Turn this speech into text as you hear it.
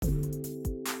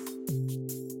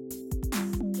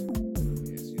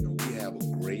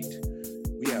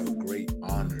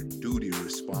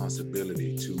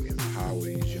responsibility to empower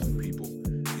these young people,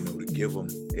 to give them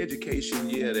education,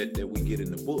 that we get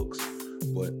in the books,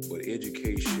 but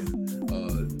education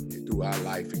through our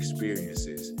life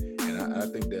experiences. And I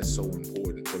think that's so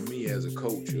important. For me as a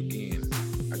coach, again,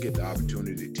 I get the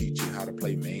opportunity to teach you how to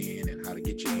play man and how to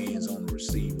get your hands on the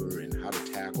receiver and how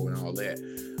to tackle and all that.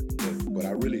 But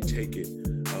I really take it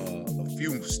a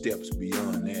few steps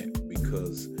beyond that,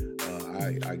 because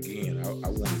I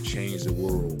want to change the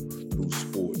world through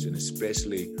sports, and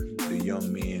especially the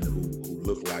young men who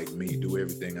look like me, do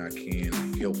everything I can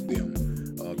to help them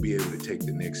be able to take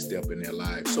the next step in their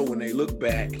lives. So when they look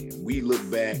back, and we look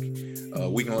back,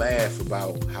 we can laugh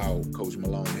about how Coach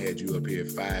Malone had you up here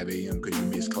at 5 a.m. because you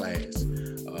missed class.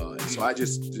 And so I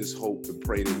just hope and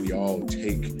pray that we all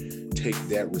take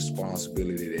that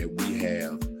responsibility that we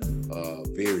have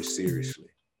very seriously.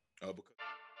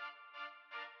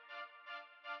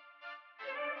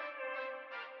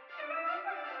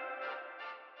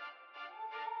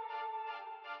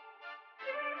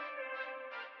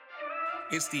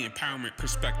 It's the Empowerment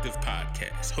Perspective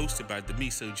Podcast, hosted by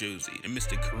Demiso Josie and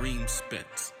Mr. Kareem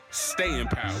Spence. Stay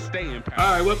empowered. Stay empowered.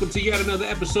 All right, welcome to yet another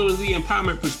episode of the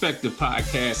Empowerment Perspective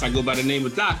Podcast. I go by the name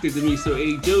of Dr. Demiso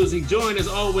A. Josie, joined as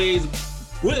always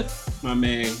with my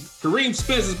man Kareem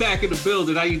Spence is back in the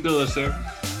building. How you doing, sir?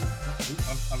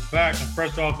 I'm back. I'm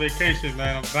fresh off vacation,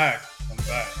 man. I'm back.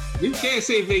 You can't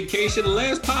say vacation. The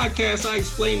last podcast, I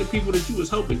explained to people that you was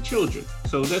helping children.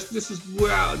 So that's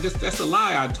a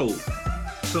lie I told.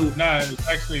 So nah, it's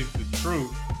actually the truth.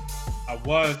 I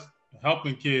was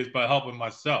helping kids by helping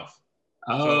myself.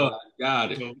 Oh,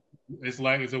 got it. So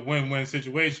it's a win-win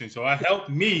situation. So I helped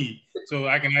me so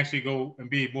I can actually go and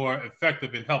be more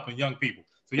effective in helping young people.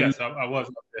 So yes, I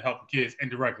was helping kids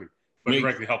indirectly, but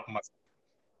directly helping myself.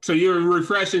 So you're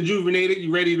refreshed and rejuvenated.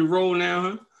 You ready to roll now,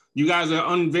 huh? You guys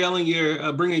are unveiling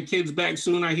your bringing kids back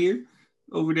soon, I hear,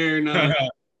 over there in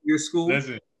your school.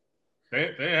 Listen,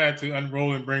 they had to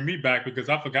unroll and bring me back because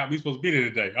I forgot we supposed to be there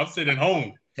today. I'm sitting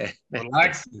home,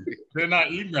 relaxing. They're not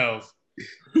emails.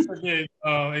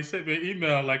 They sent me an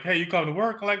email like, "Hey, you come to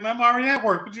work?" I'm like, "Man, I'm already at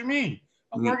work. What do you mean?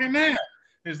 I'm working now."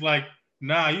 It's like,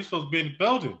 "Nah, you supposed to be in the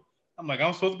building." I'm like,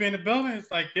 "I'm supposed to be in the building?"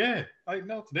 It's like, "Yeah." Like,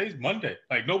 no, today's Monday.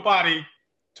 Like, nobody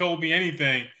told me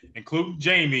anything, including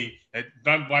Jamie. And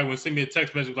nobody would send me a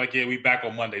text message like, "Yeah, we back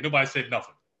on Monday." Nobody said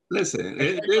nothing. Listen,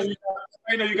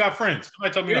 I know you got friends.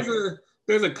 Somebody told me nothing.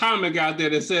 There's a comic out there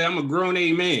that said, "I'm a grown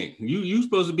A man." You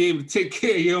supposed to be able to take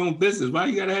care of your own business. Why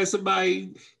you gotta have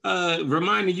somebody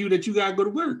reminding you that you gotta go to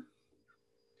work?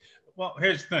 Well,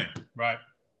 here's the thing, right?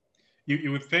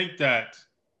 You would think that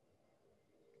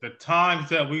the times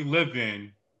that we live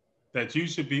in, that you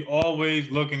should be always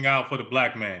looking out for the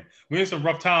black man. We're in some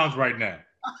rough times right now,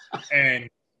 and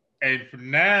from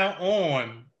now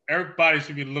on, everybody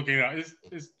should be looking out.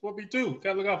 It's what we do.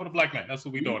 Gotta look out for the black man. That's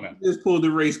what we're doing now. Just pulled the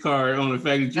race card on the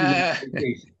fact that you.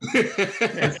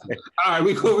 All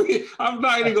right, I'm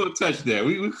not even gonna touch that.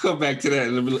 We come back to that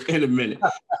in a minute.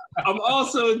 I'm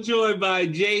also joined by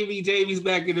Jamie. Jamie's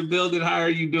back in the building. How are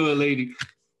you doing, lady?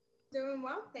 Doing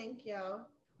well, thank you. All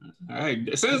right.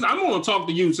 Since I'm going to talk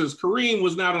to you, since Kareem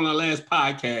was not on our last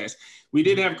podcast, we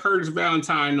did have Curtis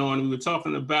Valentine on. We were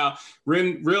talking about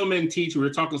Real Men Teach. We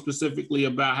were talking specifically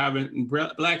about having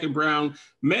black and brown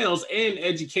males in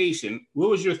education. What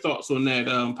was your thoughts on that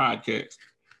podcast?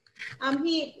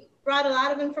 He brought a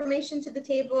lot of information to the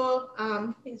table.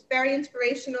 He's very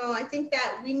inspirational. I think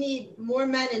that we need more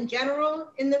men in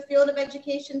general in the field of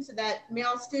education so that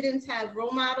male students have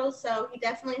role models. So he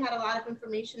definitely had a lot of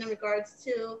information in regards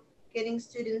to getting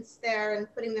students there and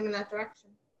putting them in that direction.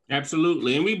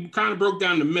 Absolutely. And we kind of broke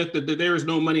down the myth that there is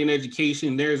no money in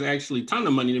education. There's actually a ton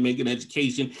of money to make in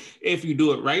education if you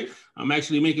do it right. I'm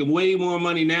actually making way more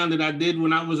money now than I did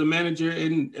when I was a manager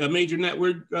in a major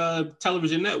network,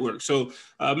 television network. So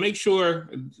make sure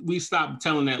we stop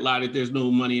telling that lie that there's no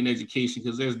money in education,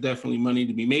 because there's definitely money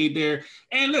to be made there.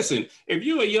 And listen, if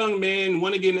you're a young man,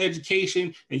 want to get an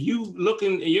education, and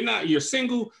you're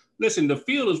single, listen, the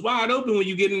field is wide open when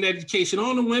you get into education.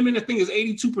 All the women, I think is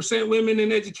 82% women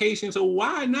in education. So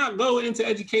why not go into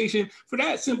education for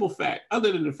that simple fact,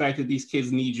 other than the fact that these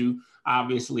kids need you,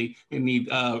 obviously, and need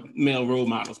male role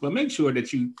models. But make sure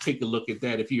that you take a look at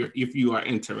that if you are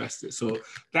interested. So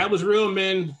that was Real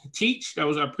Men Teach. That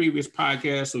was our previous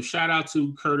podcast. So shout out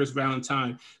to Curtis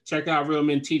Valentine. Check out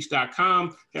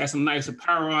realmenteach.com. Got some nice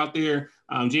apparel out there.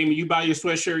 Jamie, you buy your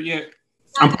sweatshirt yet?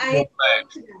 I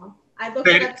looked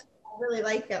it up. I really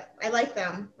like it. I like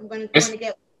them. I'm going to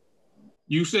get.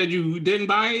 You said you didn't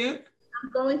buy it yet? I'm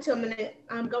going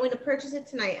to purchase it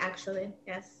tonight, actually.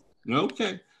 Yes.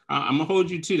 Okay. I'm gonna hold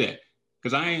you to that.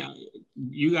 Because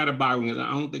you got to buy one.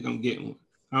 I don't think I'm getting one.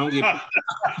 I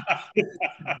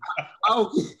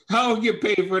don't get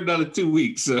paid for another 2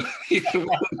 weeks. So you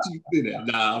do that.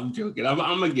 Nah, I'm joking. I'm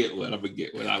gonna get one. I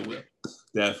will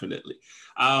definitely.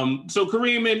 So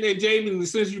Kareem and Jamie,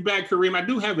 since you're back, Kareem, I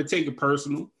do have to take it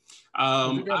personal.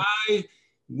 I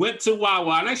went to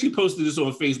Wawa and I actually posted this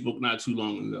on Facebook not too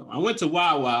long ago. I went to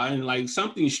Wawa and like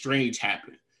something strange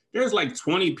happened. There's like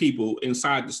 20 people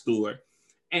inside the store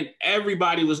and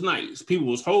everybody was nice. People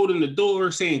was holding the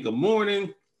door saying good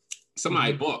morning.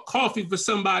 Somebody bought coffee for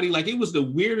somebody. Like it was the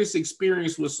weirdest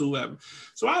experience whatsoever.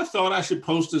 So I thought I should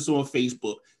post this on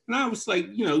Facebook. And I was like,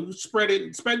 spread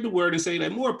the word and say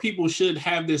that more people should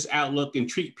have this outlook and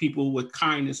treat people with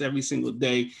kindness every single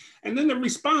day. And then the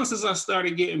responses I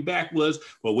started getting back was,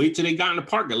 well, wait till they got in the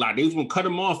parking lot. They was going to cut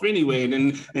them off anyway.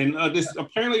 And this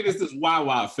apparently there's this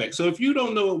Wawa effect. So if you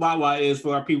don't know what Wawa is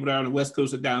for our people that are on the West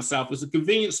Coast or down South, it's a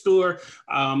convenience store.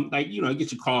 Get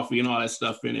your coffee and all that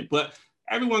stuff in it. But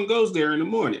everyone goes there in the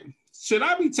morning. Should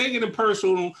I be taking it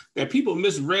personal that people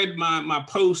misread my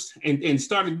post and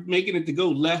started making it to go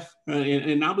left?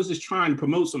 And I was just trying to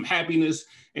promote some happiness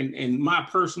and my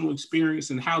personal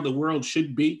experience and how the world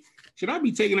should be. Should I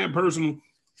be taking that personal?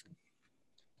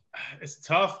 It's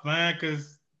tough, man,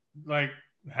 because like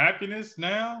happiness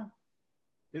now,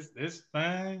 it's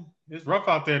rough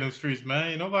out there in the streets, man.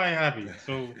 Ain't nobody happy.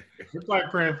 So it's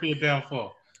like praying for your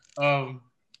downfall. And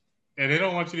they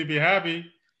don't want you to be happy.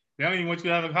 They don't even want you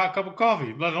to have a hot cup of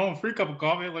coffee, let alone a free cup of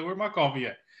coffee. Like, where's my coffee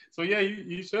at? So yeah,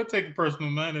 you should take it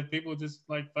personal, man. And people just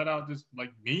like flat out just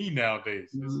like mean nowadays.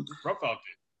 It's rough out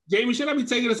there. Jamie, should I be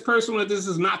taking this personal that this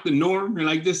is not the norm? And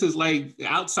like this is like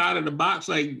outside of the box?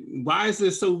 Like, why is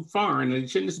this so foreign? And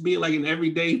shouldn't this be like an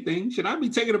everyday thing? Should I be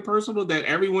taking it personal that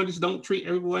everyone just don't treat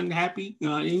everyone happy?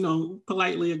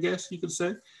 Politely, I guess you could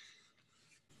say.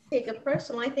 Take it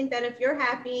personal. I think that if you're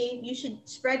happy, you should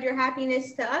spread your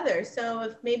happiness to others. So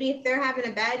if they're having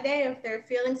a bad day, if they're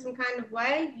feeling some kind of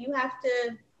way, you have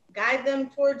to guide them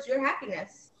towards your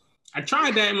happiness. I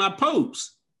tried that in my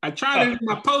post. And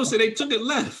they took it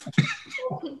left.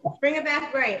 Bring it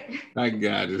back right. I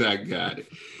got it.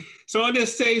 So on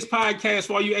this today's podcast,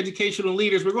 for all you educational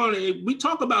leaders, we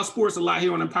talk about sports a lot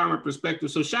here on Empowerment Perspective.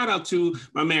 So shout out to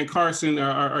my man Carson,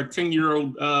 our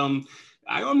 10-year-old.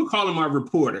 I'm gonna call him our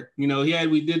reporter.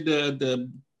 We did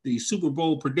the Super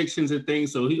Bowl predictions and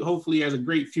things. So he hopefully has a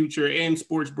great future in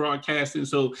sports broadcasting.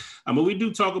 So, but we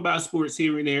do talk about sports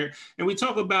here and there, and we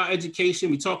talk about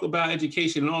education. We talk about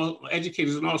education and all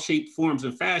educators in all shapes, forms,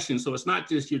 and fashion. So it's not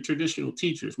just your traditional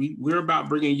teachers. We're about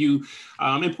bringing you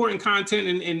important content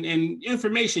and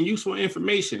information, useful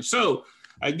information. So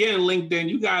again, LinkedIn,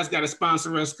 you guys got to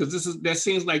sponsor us because that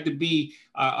seems like to be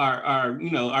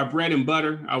our bread and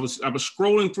butter. I was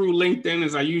scrolling through LinkedIn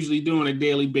as I usually do on a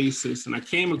daily basis, and I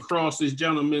came across this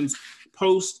gentleman's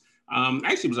post.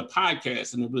 Actually, it was a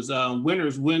podcast, and it was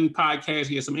Winners Win podcast.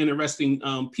 He had some interesting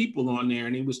people on there,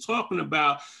 and he was talking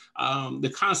about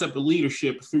the concept of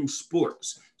leadership through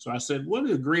sports. So I said, what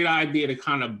a great idea to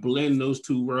kind of blend those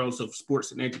two worlds of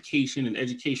sports and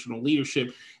educational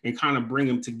leadership and kind of bring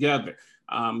them together.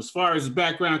 As far as his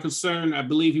background concerned, I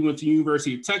believe he went to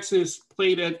University of Texas,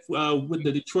 played with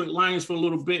the Detroit Lions for a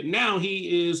little bit. Now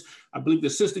he is, I believe, the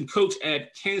assistant coach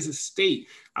at Kansas State.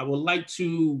 I would like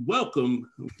to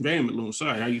welcome Malone.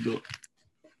 Sorry, how you doing?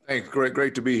 Thanks.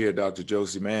 Great to be here, Dr.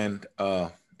 Josie, man.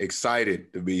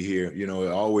 Excited to be here.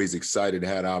 Always excited to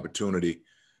have the opportunity.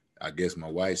 I guess my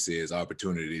wife says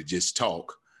opportunity to just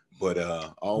talk, but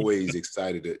always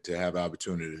excited to have the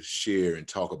opportunity to share and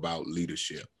talk about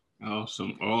leadership.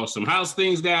 Awesome. How's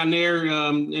things down there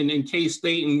in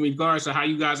K-State in regards to how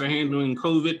you guys are handling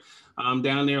COVID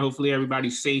down there? Hopefully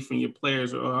everybody's safe and your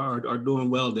players are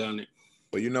doing well down there.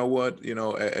 Well, you know what?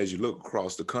 As you look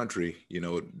across the country,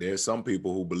 there's some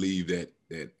people who believe that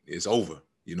it's over.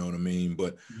 You know what I mean?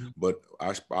 But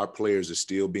our players are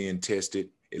still being tested.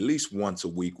 At least once a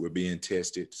week we're being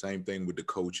tested. Same thing with the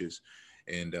coaches.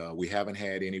 And we haven't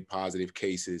had any positive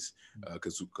cases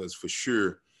because for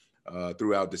sure,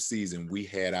 throughout the season, we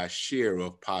had our share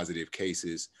of positive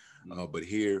cases, but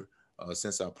here,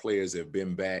 since our players have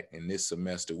been back in this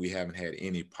semester, we haven't had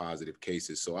any positive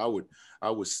cases. So I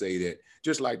would say that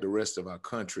just like the rest of our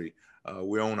country,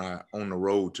 we're on the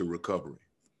road to recovery.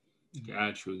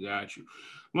 Got you.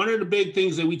 One of the big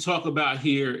things that we talk about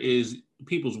here is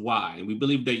people's why, and we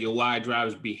believe that your why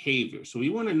drives behavior. So we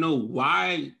want to know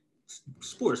why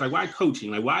sports, like why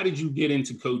coaching, like why did you get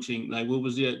into coaching, like what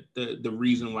was the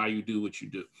reason why you do what you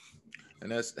do?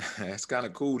 And that's kind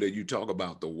of cool that you talk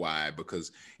about the why,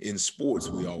 because in sports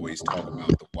we always talk about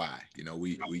the why.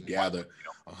 We gather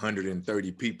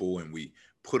 130 people and we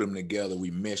put them together,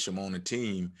 we mesh them on a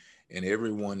team, and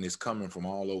everyone is coming from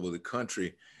all over the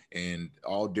country and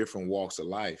all different walks of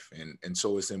life. And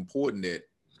so it's important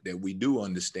that we do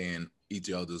understand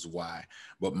each other's why.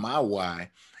 But my why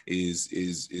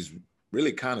is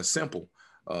really kind of simple.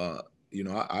 You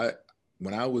know, I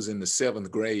when I was in the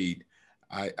 7th grade,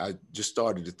 I just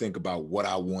started to think about what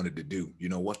I wanted to do, you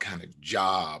know, what kind of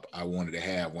job I wanted to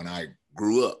have when I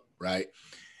grew up, right?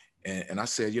 And I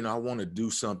said, you know, I want to do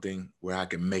something where I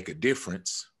can make a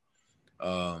difference.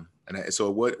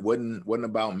 So it wasn't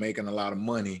about making a lot of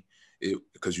money,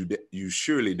 because you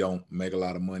surely don't make a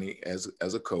lot of money as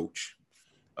a coach.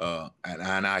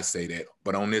 And I say that,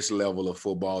 but on this level of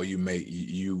football,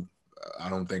 I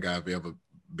don't think I've ever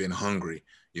been hungry,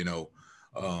 you know.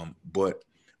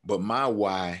 But my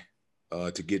why,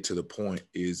 to get to the point,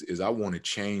 is I want to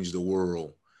change the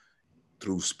world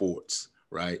through sports,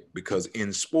 right? Because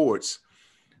in sports,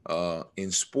 I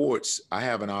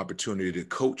have an opportunity to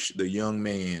coach the young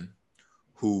man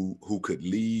who could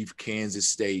leave Kansas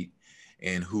State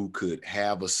and who could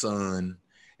have a son,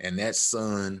 and that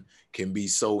son can be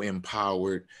so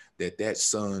empowered that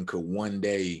son could one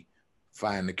day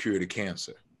find the cure to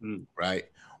cancer, right?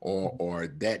 Or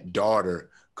that daughter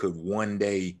could one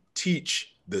day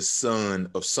teach the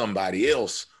son of somebody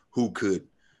else who could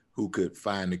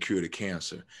find the cure to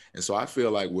cancer. And so I feel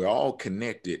like we're all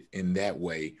connected in that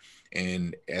way.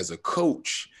 And as a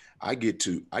coach, I get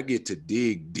to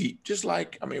dig deep, just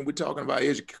like, I mean, we're talking about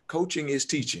coaching is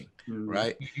teaching,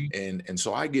 right? And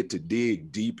so I get to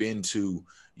dig deep into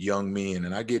young men,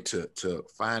 and I get to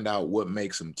find out what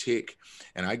makes them tick,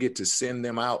 and I get to send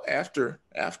them out after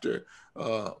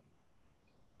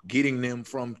getting them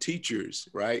from teachers,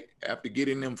 right? After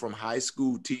getting them from high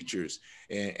school teachers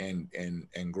and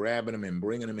grabbing them and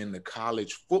bringing them into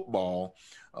college football,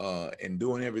 and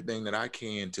doing everything that I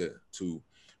can to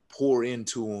pour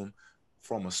into them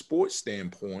from a sports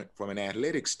standpoint, from an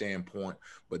athletic standpoint,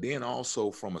 but then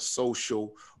also from a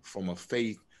social, from a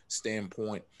faith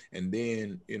standpoint, and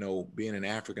then, you know, being an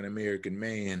African-American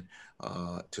man,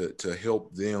 to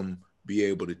help them be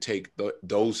able to take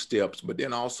those steps, but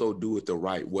then also do it the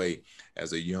right way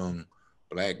as a young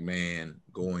Black man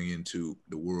going into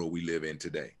the world we live in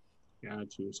today.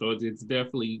 Got you. So it's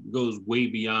definitely goes way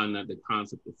beyond the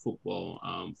concept of football,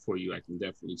 for you. I can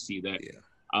definitely see that. Yeah.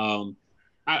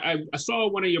 I saw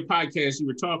one of your podcasts. You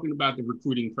were talking about the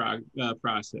recruiting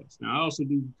process. Now, I also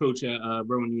do coach at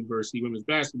Rowan University women's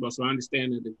basketball, so I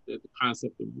understand the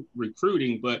concept of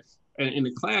recruiting. But in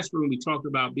the classroom, we talked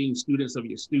about being students of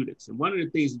your students. And one of the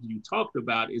things that you talked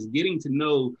about is getting to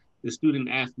know the student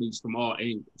athletes from all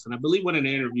angles. And I believe one of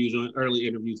the early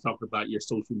interviews, talked about your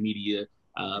social media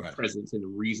Right. presence and the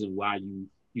reason why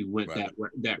you went Right.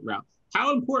 that route.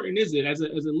 How important is it as a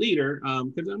leader,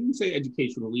 because I'm going to say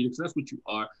educational leader, because that's what you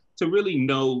are, to really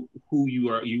know who you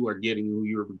are getting, who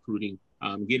you're recruiting,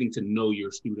 getting to know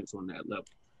your students on that level?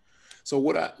 So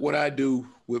what I do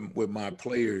with my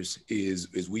players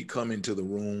is we come into the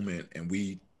room and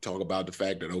we talk about the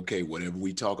fact that, okay, whatever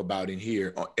we talk about in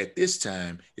here at this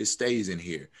time, it stays in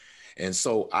here. And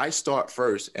so I start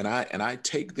first, and I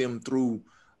take them through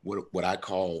what I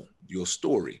call your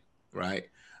story, right?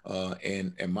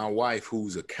 And my wife,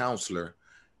 who's a counselor,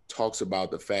 talks about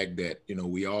the fact that, you know,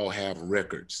 we all have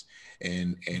records,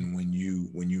 and when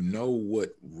you know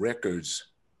what records,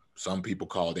 some people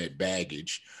call that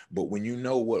baggage, but when you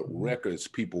know what records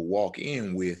people walk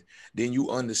in with, then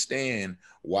you understand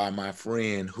why my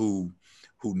friend who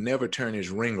never turned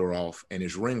his ringer off, and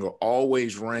his ringer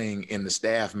always rang in the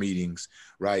staff meetings,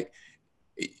 right?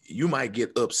 You might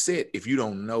get upset if you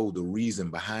don't know the reason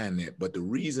behind that. But the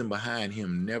reason behind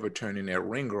him never turning that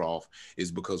ringer off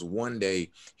is because one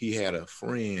day he had a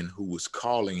friend who was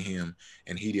calling him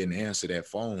and he didn't answer that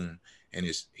phone, and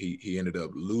he ended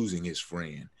up losing his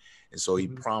friend. And so he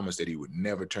promised that he would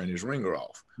never turn his ringer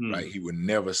off, right? He would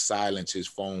never silence his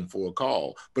phone for a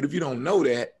call. But if you don't know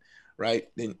that, right,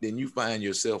 then you find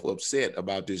yourself upset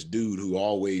about this dude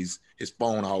who his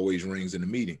phone always rings in the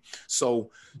meeting. So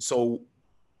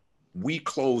we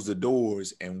close the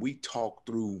doors and we talk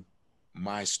through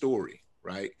my story,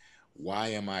 right? Why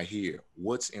am I here?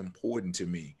 What's important to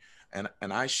me? And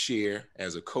I share,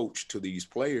 as a coach to these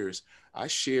players, I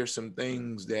share some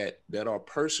things that are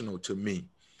personal to me,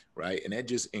 right? And that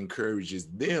just encourages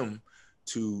them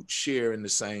to share in the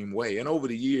same way. And over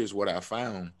the years, what I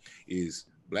found is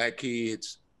Black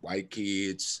kids, white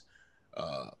kids,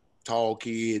 tall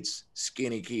kids,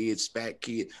 skinny kids, fat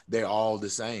kids, they're all the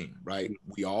same, right?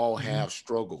 We all have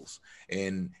struggles.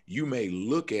 And you may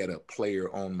look at a player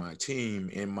on my team,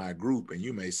 in my group, and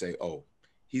you may say, oh,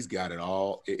 he's got it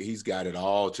all. He's got it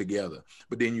all together.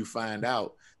 But then you find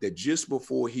out that just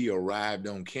before he arrived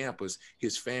on campus,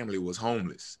 his family was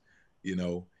homeless, you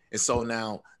know? And so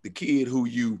now the kid who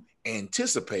you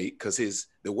anticipate, because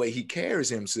the way he carries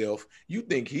himself, you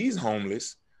think he's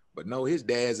homeless, but no, his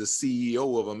dad's a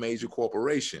CEO of a major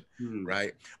corporation,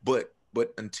 right? But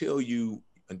until you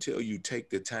take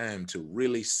the time to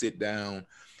really sit down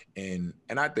and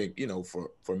I think, you know,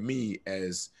 for me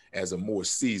as a more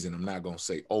seasoned, I'm not going to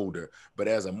say older, but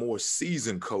as a more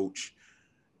seasoned coach,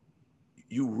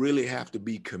 you really have to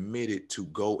be committed to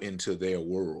go into their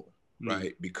world,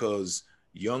 right? Because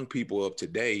young people of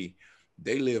today,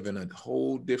 they live in a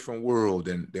whole different world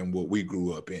than what we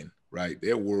grew up in, right?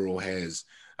 Their world has,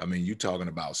 I mean, you're talking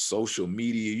about social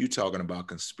media, you're talking about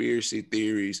conspiracy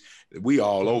theories, we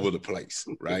all over the place,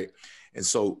 right? And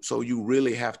so you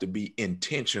really have to be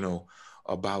intentional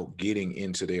about getting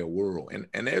into their world.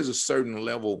 And there's a certain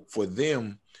level for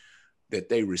them that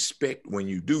they respect when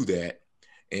you do that.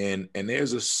 And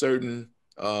there's a certain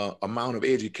amount of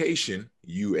education,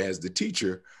 you as the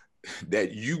teacher,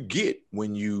 that you get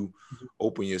when you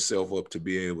open yourself up to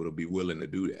be able to be willing to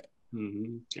do that.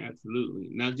 Absolutely.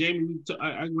 Now, Jamie,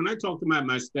 when I talk to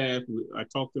my staff, I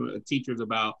talk to teachers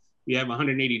about, we have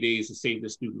 180 days to save the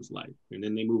student's life, and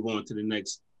then they move on to the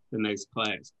next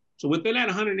class. So within that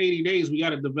 180 days, we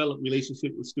got to develop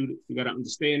relationship with students. We got to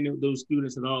understand those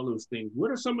students and all those things.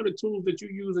 What are some of the tools that you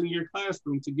use in your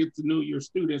classroom to get to know your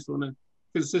students on a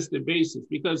consistent basis?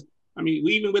 Because I mean,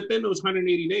 even within those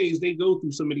 180 days, they go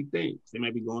through so many things. They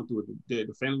might be going through the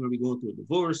family might be going through a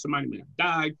divorce. Somebody may have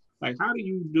died. Like, how do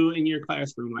you do in your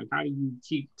classroom? Like, how do you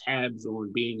keep tabs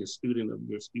on being a student of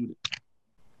your student?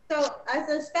 So as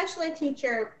a special ed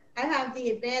teacher, I have the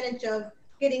advantage of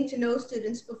getting to know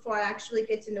students before I actually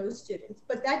get to know students,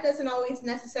 but that doesn't always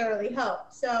necessarily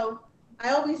help. So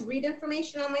I always read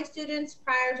information on my students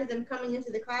prior to them coming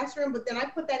into the classroom, but then I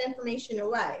put that information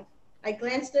away. I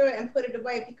glance through it and put it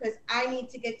away because I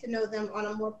need to get to know them on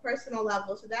a more personal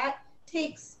level. So that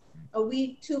takes a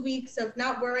week, 2 weeks of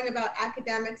not worrying about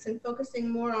academics and focusing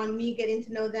more on me getting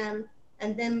to know them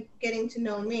and them getting to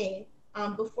know me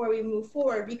before we move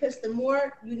forward. Because the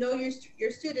more you know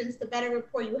your students, the better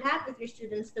rapport you have with your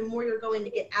students, the more you're going to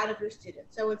get out of your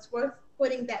students. So it's worth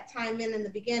putting that time in the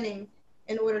beginning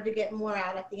in order to get more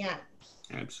out at the end.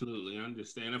 Absolutely, I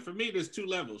understand. And for me, there's 2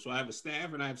 levels. So I have a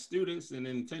staff and I have students, and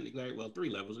then technically, well, 3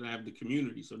 levels, and I have the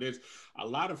community. So there's a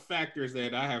lot of factors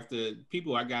that I have to,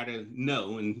 people I got to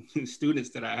know, and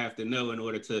students that I have to know in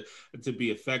order to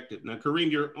be effective. Now,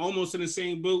 Kareem, you're almost in the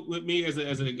same boat with me as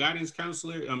a guidance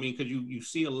counselor. I mean, because you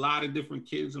see a lot of different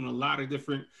kids and a lot of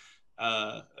different,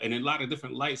 and a lot of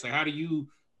different lights. Like, how do you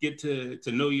get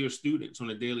to know your students on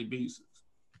a daily basis?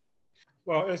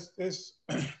 Well, it's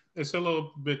it's a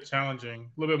little bit challenging,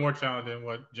 a little bit more challenging than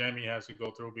what Jamie has to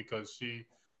go through, because she,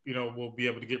 you know, will be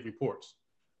able to get reports.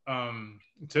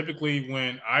 Typically,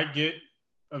 when I get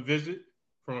a visit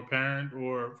from a parent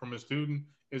or from a student,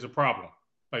 is a problem.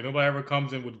 Like, nobody ever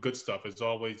comes in with good stuff. It's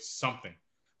always something.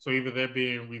 So either they're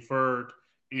being referred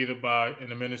either by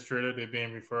an administrator, they're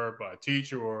being referred by a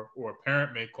teacher, or a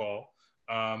parent may call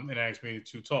and ask me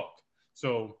to talk.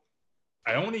 So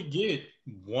I only get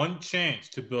one chance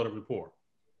to build a rapport.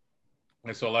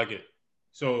 That's all I get.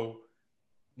 So,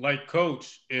 like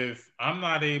Coach, if I'm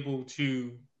not able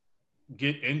to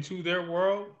get into their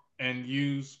world and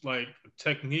use like a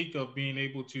technique of being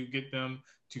able to get them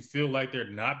to feel like they're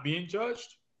not being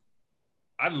judged,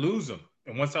 I lose them.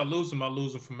 And once I lose them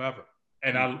forever.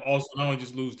 And I also not only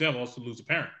just lose them, I also lose a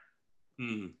parent.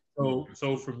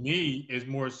 So for me, it's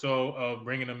more so of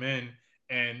bringing them in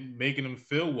and making them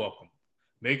feel welcome,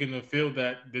 making them feel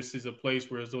that this is a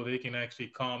place where as though they can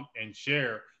actually come and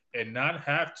share and not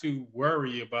have to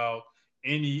worry about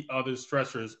any other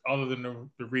stressors other than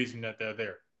the reason that they're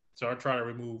there. So I try to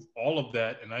remove all of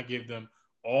that, and I give them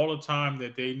all the time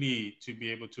that they need to be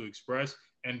able to express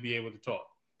and be able to talk.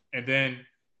 And then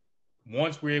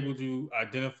once we're able to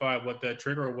identify what that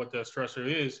trigger or what that stressor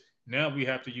is, now we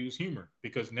have to use humor,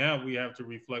 because now we have to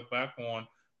reflect back on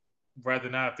whether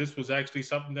or not this was actually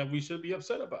something that we should be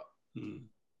upset about.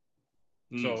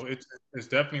 So it's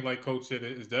definitely, like Coach said,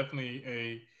 it's definitely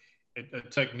a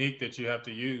technique that you have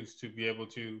to use to be able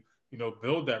to, you know,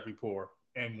 build that rapport.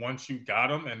 And once you got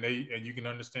them and you can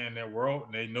understand their world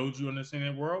and they know you understand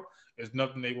their world, there's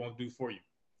nothing they won't do for you.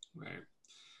 Right.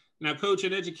 Now, Coach,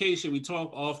 in education, we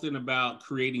talk often about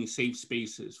creating safe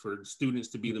spaces for students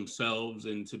to be themselves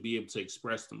and to be able to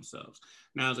express themselves.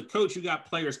 Now, as a coach, you got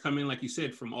players coming, like you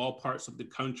said, from all parts of the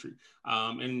country.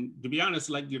 And to be honest,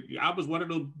 like I was one of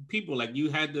those people, like you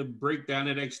had to break down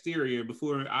that exterior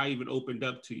before I even opened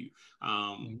up to you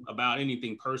about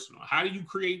anything personal. How do you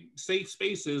create safe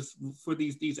spaces for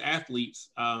these athletes?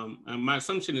 And my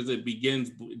assumption is it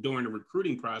begins during the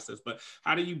recruiting process, but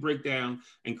how do you break down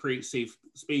and create safe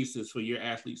spaces for your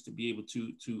athletes to be able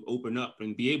to open up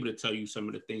and be able to tell you some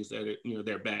of the things that are, you know,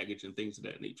 their baggage and things of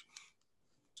that nature?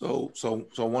 So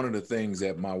one of the things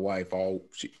that my wife,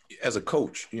 as a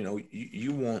coach, you know,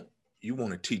 you want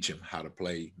to teach them how to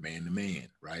play man to man,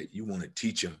 right? You want to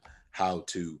teach them how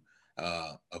to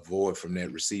avoid from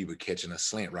that receiver catching a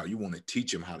slant route. You want to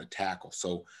teach them how to tackle.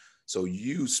 So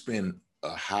you spend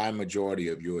a high majority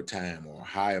of your time or a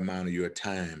high amount of your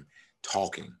time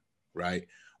talking, right?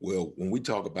 Well, when we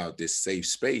talk about this safe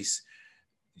space,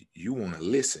 you want to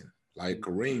listen. Like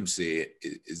Kareem said,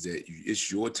 is that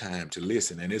it's your time to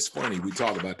listen. And it's funny, we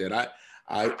talk about that.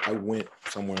 I went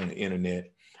somewhere on the internet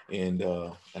and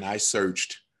I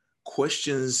searched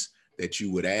questions that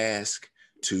you would ask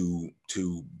to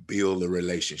build a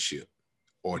relationship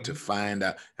or to find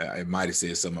out. I might have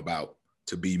said something about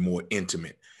to be more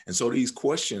intimate. And so these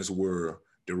questions were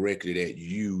directed at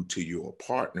you to your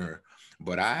partner,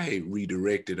 but I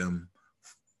redirected them.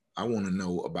 I want to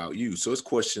know about you. So it's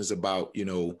questions about, you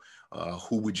know,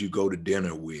 who would you go to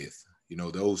dinner with? You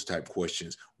know, those type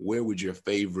questions. Where would your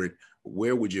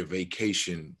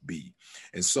vacation be?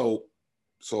 And so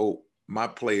my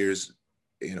players,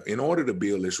 you know, in order to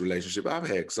build this relationship, I've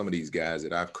had some of these guys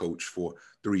that I've coached for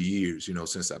 3 years, you know,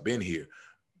 since I've been here.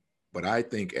 But I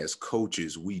think as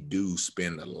coaches, we do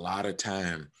spend a lot of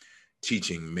time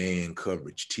teaching man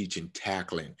coverage, teaching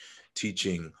tackling,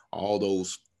 teaching all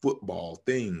those football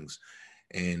things.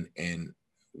 And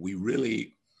we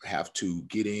really have to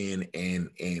get in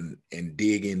and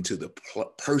dig into the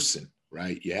person,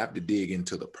 right? You have to dig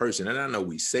into the person. And I know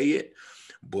we say it,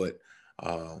 but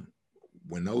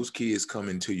when those kids come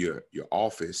into your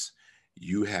office,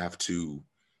 you have to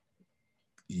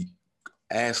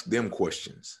ask them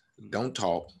questions. Don't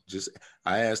talk. Just,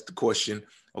 I asked the question,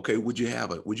 okay, would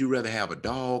you rather have a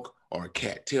dog or a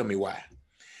cat? Tell me why.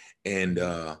 And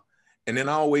then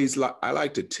I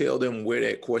like to tell them where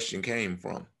that question came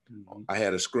from. Mm-hmm. I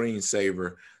had a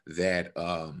screensaver that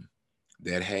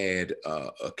had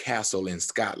a castle in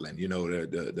Scotland. You know,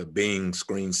 the Bing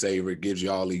screensaver gives you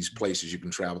all these places you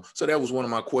can travel. So that was one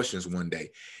of my questions one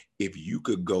day. If you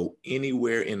could go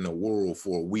anywhere in the world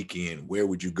for a weekend, where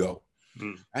would you go?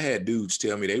 I had dudes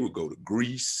tell me they would go to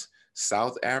Greece,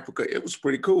 South Africa. It was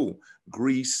pretty cool.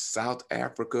 Greece, South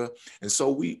Africa. And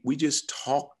so we just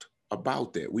talked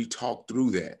about that. We talked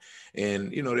through that.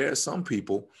 And, you know, there are some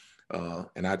people,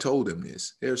 and I told them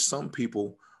this, there's some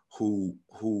people who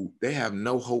they have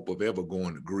no hope of ever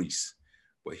going to Greece.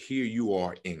 But here you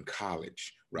are in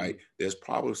college, right? There's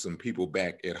probably some people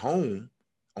back at home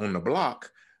on the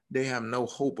block, they have no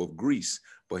hope of Greece.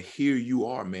 But here you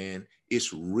are, man.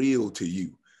 It's real to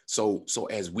you. So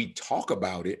as we talk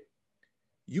about it,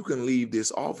 you can leave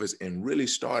this office and really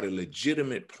start a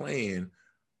legitimate plan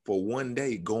for one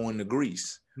day going to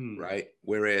Greece, right?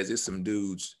 Whereas it's some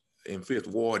dudes in Fifth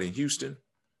Ward in Houston,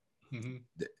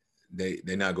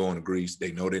 they're not going to Greece.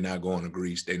 They know they're not going to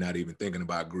Greece. They're not even thinking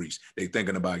about Greece. They're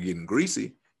thinking about getting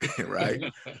greasy, right?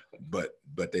 but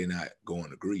they're not going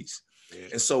to Greece. Yeah.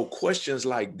 And so questions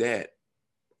like that,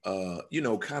 you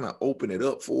know, kind of open it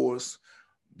up for us.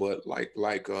 But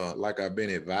like I've been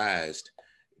advised,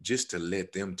 just to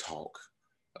let them talk.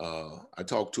 I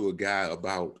talked to a guy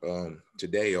about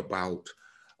today about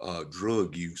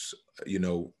drug use. You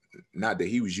know, not that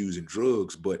he was using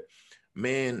drugs, but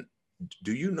man,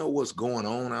 do you know what's going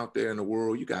on out there in the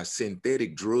world? You got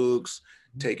synthetic drugs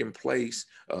taking place,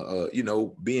 you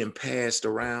know, being passed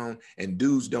around, and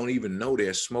dudes don't even know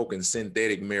they're smoking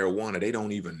synthetic marijuana. They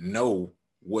don't even know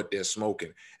what they're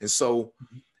smoking. And so,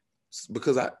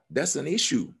 because that's an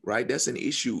issue, right? That's an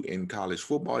issue in college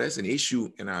football. That's an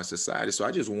issue in our society. So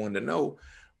I just wanted to know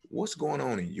what's going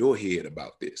on in your head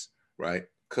about this, right?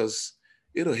 Because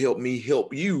it'll help me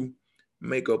help you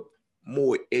make a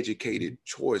more educated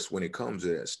choice when it comes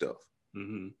to that stuff.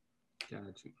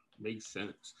 Gotcha. Makes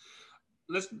sense.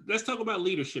 Let's talk about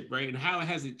leadership, right? And how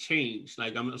has it changed?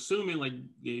 Like, I'm assuming, like,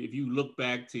 if you look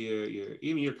back to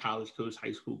your college coach,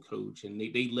 high school coach, and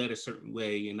they led a certain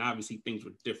way, and obviously things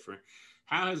were different.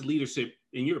 How has leadership,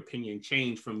 in your opinion,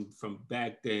 changed from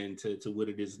back then to what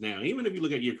it is now? Even if you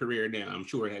look at your career now, I'm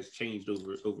sure it has changed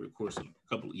over the course of a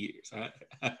couple of years.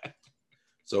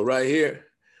 So right here,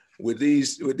 with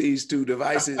these two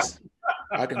devices,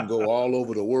 I can go all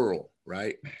over the world,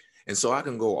 right? And so I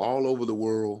can go all over the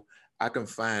world. I can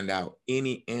find out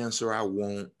any answer I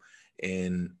want,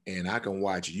 and I can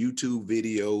watch YouTube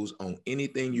videos on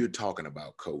anything you're talking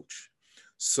about, coach.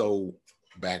 So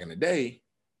back in the day,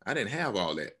 I didn't have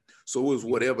all that. So it was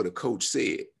whatever the coach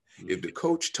said. If the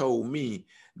coach told me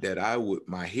that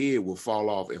my head would fall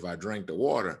off if I drank the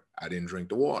water, I didn't drink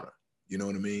the water. You know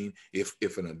what I mean?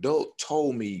 If an adult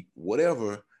told me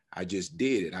whatever, I just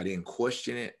did it. I didn't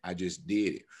question it. I just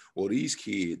did it. Well, these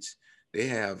kids, they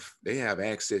have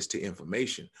access to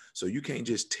information. So you can't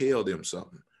just tell them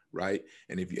something, right?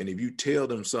 And if you tell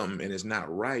them something and it's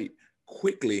not right,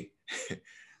 quickly,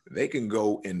 they can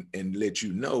go and let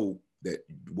you know that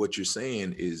what you're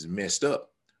saying is messed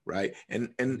up, right?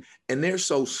 And they're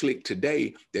so slick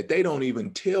today that they don't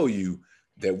even tell you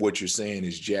that what you're saying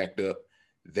is jacked up.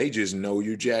 They just know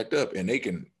you're jacked up, and they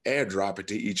can airdrop it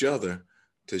to each other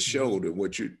to show that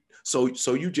what you.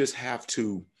 So you just have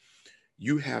to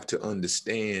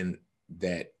understand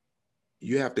that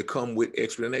you have to come with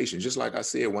explanations. Just like I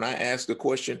said, when I ask the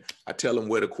question, I tell them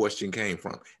where the question came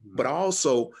from. But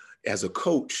also, as a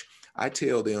coach, I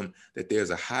tell them that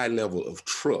there's a high level of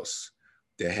trust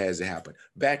that has to happen.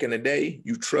 Back in the day,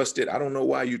 you trusted. I don't know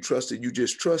why you trusted. You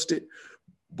just trusted.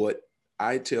 But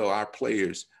I tell our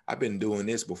players, I've been doing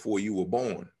this before you were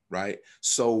born, right?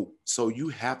 So you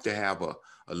have to have a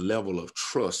level of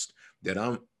trust that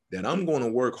I'm going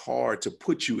to work hard to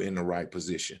put you in the right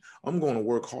position. I'm going to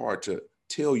work hard to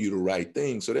tell you the right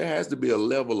thing. So there has to be a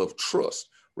level of trust,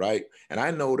 right? And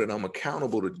I know that I'm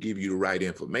accountable to give you the right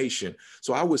information.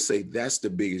 So I would say that's the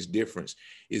biggest difference,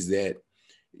 is that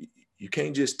you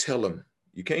can't just tell them.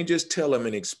 You can't just tell them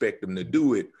and expect them to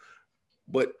do it.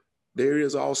 But there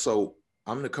is also,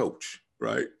 I'm the coach,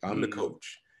 right? I'm the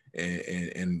coach.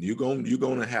 And you're going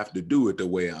to have to do it the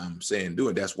way I'm saying do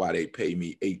it. That's why they pay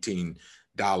me $18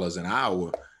 an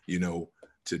hour,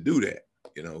 to do that,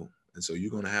 And so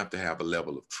you're going to have a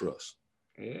level of trust.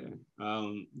 Yeah.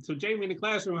 So Jamie, in the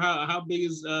classroom, how big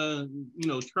is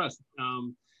trust?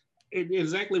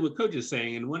 Exactly what Coach is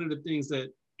saying. And one of the things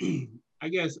that I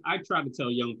guess I try to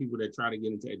tell young people that try to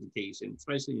get into education,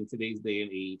 especially in today's day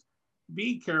and age,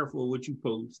 be careful what you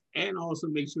post, and also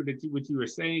make sure that what you are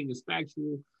saying is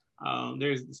factual.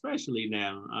 There's, especially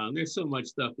now, there's so much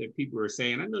stuff that people are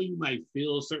saying. I know you might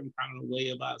feel a certain kind of way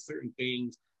about certain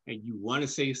things and you want to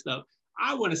say stuff.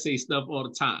 I want to say stuff all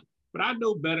the time, but I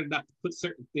know better not to put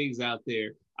certain things out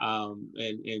there and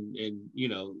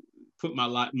put my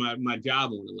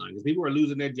job on the line, because people are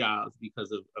losing their jobs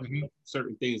because of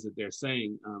certain things that they're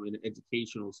saying in the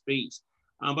educational space.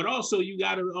 But also, you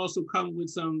got to also come with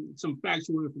some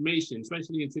factual information,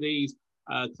 especially in today's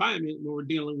climate where we're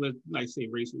dealing with, like, say,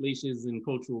 race relations and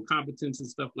cultural competence and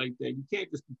stuff like that. You can't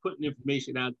just be putting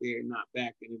information out there and not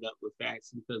backing it up with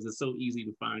facts, because it's so easy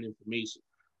to find information.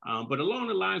 But along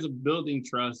the lines of building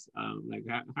trust, like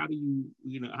how do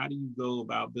you go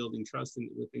about building trust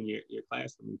within your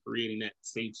classroom and creating that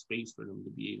safe space for them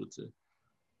to be able to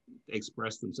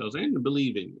express themselves and to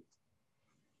believe in it?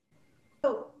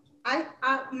 So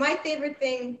my favorite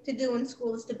thing to do in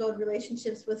school is to build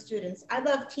relationships with students. I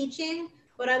love teaching,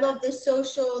 but I love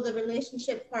the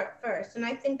relationship part first. And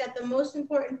I think that the most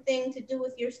important thing to do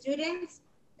with your students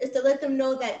is to let them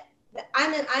know that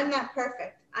I'm not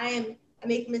perfect. I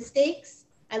make mistakes.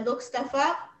 I look stuff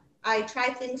up. I try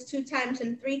things 2 times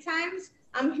and 3 times.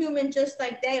 I'm human just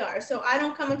like they are. So I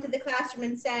don't come into the classroom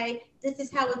and say, this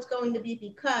is how it's going to be,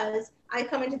 because I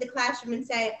come into the classroom and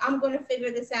say, I'm going to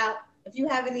figure this out. If you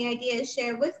have any ideas,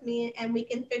 share with me and we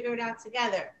can figure it out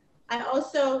together. I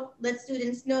also let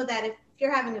students know that if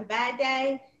you're having a bad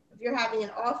day, if you're having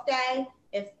an off day,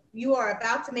 if you are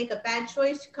about to make a bad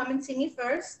choice, come and see me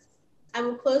first. I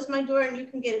will close my door and you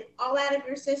can get it all out of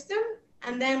your system,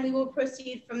 and then we will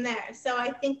proceed from there. So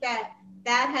I think that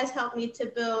has helped me to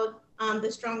build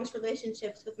the strongest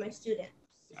relationships with my students.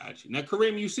 Gotcha. Now,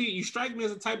 Kareem, you strike me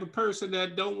as a type of person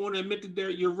that don't want to admit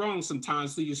that you're wrong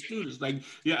sometimes to your students. Like,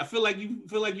 yeah, I feel like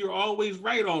you're always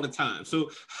right all the time.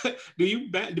 So, do you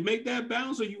make that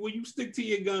balance, or will you stick to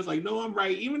your guns? Like, no, I'm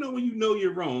right, even though when you know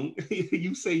you're wrong,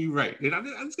 you say you're right. And I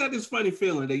just got this funny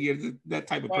feeling that you're that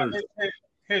type of person.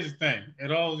 Here's the thing: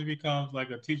 it always becomes like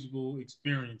a teachable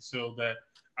experience, so that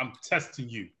I'm testing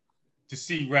you to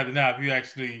see whether or not if you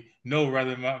actually know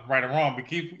whether I'm right or wrong.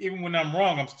 Because even when I'm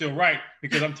wrong, I'm still right,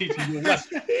 because I'm teaching you a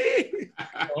lesson.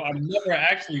 So I'm never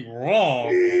actually wrong.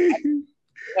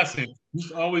 Lesson.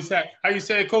 You always have, how you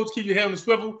say, Coach, keep your head on the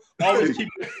swivel. Always keep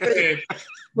your head.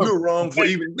 You're wrong for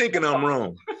even thinking I'm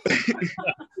wrong.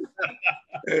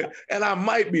 And I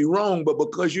might be wrong, but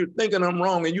because you're thinking I'm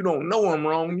wrong and you don't know I'm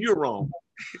wrong, you're wrong.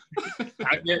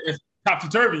 It's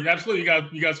topsy-turvy. Absolutely.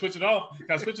 You got to switch it off. You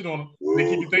got to switch it on them. They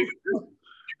keep you thinking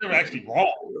you're actually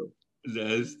wrong.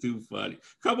 That's too funny.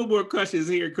 Couple more questions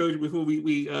here, Coach, before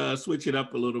we switch it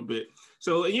up a little bit.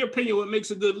 So in your opinion, what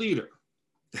makes a good leader?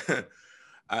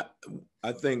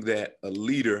 I think that a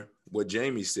leader, what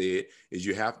Jamie said, is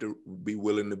you have to be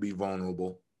willing to be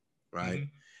vulnerable, right? Mm-hmm.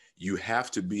 You have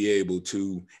to be able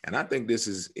to, and I think this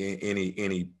is in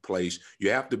any place, you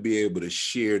have to be able to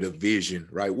share the vision,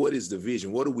 right? What is the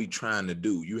vision? What are we trying to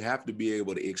do? You have to be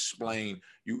able to explain.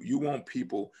 You want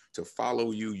people to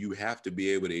follow you. You have to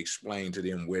be able to explain to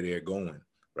them where they're going,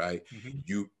 right?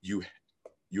 Mm-hmm.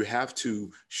 You have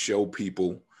to show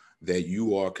people that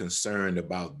you are concerned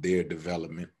about their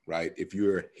development, right? If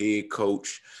you're a head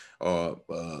coach,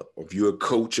 if you're a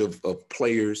coach of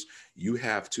players, you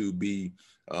have to be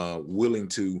willing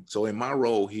to. So in my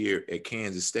role here at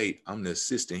Kansas State, I'm the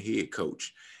assistant head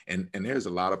coach. And there's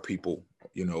a lot of people,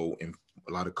 and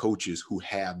a lot of coaches who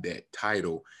have that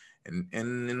title. And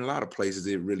in a lot of places,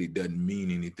 it really doesn't mean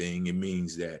anything. It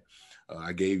means that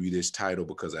I gave you this title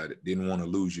because I didn't want to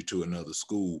lose you to another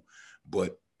school.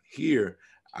 But here,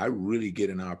 I really get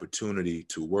an opportunity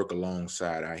to work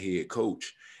alongside our head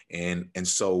coach. And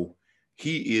so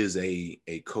he is a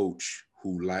coach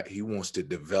he wants to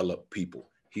develop people.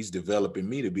 He's developing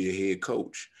me to be a head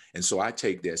coach. And so I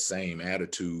take that same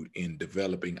attitude in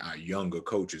developing our younger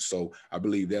coaches. So I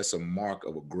believe that's a mark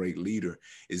of a great leader,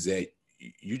 is that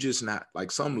you just not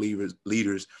like some leaders,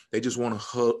 they just want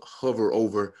to hover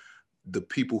over the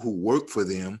people who work for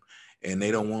them and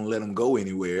they don't want to let them go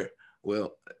anywhere.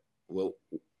 Well,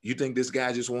 you think this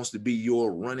guy just wants to be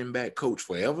your running back coach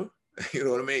forever? You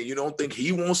know what I mean? You don't think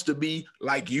he wants to be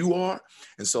like you are?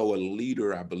 And so a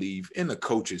leader, I believe, in the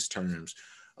coach's terms,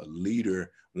 a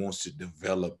leader wants to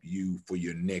develop you for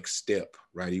your next step,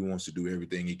 right? He wants to do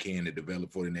everything he can to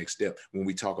develop for the next step. When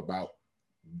we talk about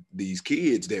these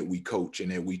kids that we coach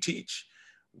and that we teach,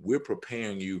 we're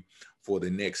preparing you for the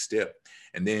next step.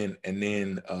 And then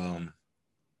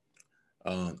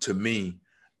to me,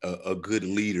 a good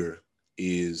leader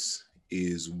is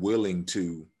willing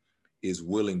to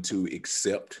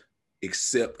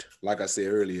accept, like I said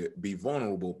earlier, be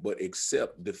vulnerable, but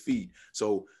accept defeat.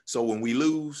 So when we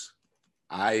lose,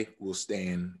 I will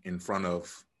stand in front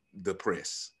of the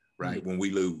press, right? Mm-hmm. When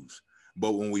we lose.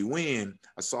 But when we win,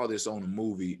 I saw this on a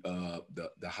movie,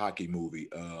 the hockey movie,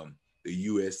 the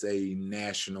USA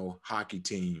national hockey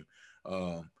team,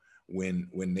 when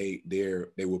they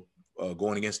were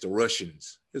going against the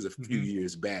Russians. It was a few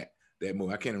years back, that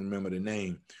movie. I can't remember the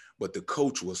name, but the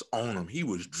coach was on them. He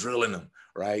was drilling them,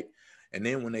 right? And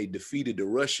then when they defeated the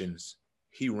Russians,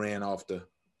 he ran off the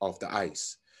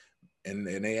ice. And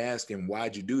they asked him,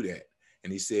 why'd you do that?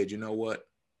 And he said, you know what?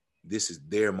 This is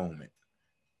their moment.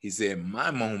 He said,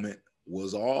 my moment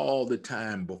was all the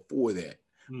time before that,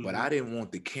 but I didn't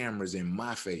want the cameras in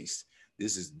my face.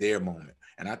 This is their moment.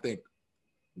 And I think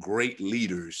great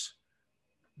leaders,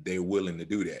 they're willing to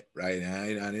do that, right?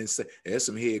 And I didn't say, there's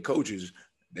some head coaches,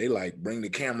 they like bring the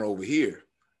camera over here.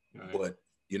 Right. But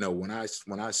when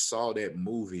I saw that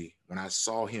movie, when I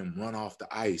saw him run off the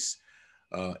ice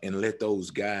and let those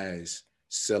guys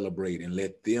celebrate and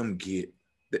let them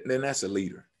then that's a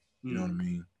leader. You know what I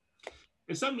mean?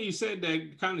 It's something you said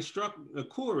that kind of struck a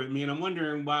chord with me, and I'm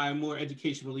wondering why more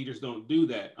educational leaders don't do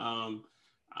that.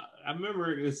 I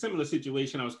remember a similar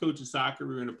situation. I was coaching soccer.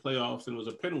 We were in the playoffs, and it was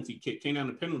a penalty kick. Came down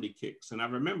to penalty kicks, and I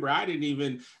remember I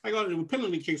got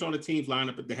penalty kicks. All the teams line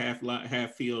up at the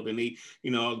half field, and they,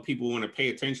 all the people want to pay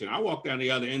attention. I walked down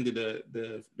the other end of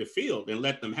the field and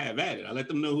let them have at it. I let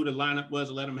them know who the lineup was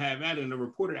and let them have at it. And the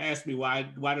reporter asked me why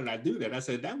did I do that? I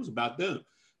said that was about them.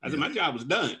 I said, my job was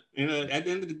done. And at the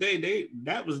end of the day,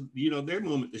 that was, their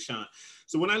moment to shine.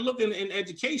 So when I look in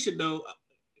education, though,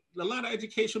 a lot of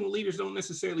educational leaders don't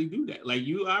necessarily do that. Like,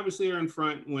 you obviously are in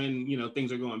front when,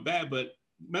 things are going bad, but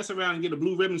mess around and get a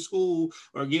blue ribbon school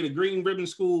or get a green ribbon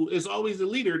school. It's always the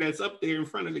leader that's up there in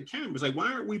front of the cameras. Like,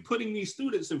 why aren't we putting these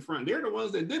students in front? They're the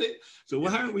ones that did it. So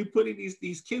why aren't we putting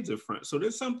these kids in front? So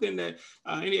there's something that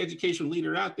any educational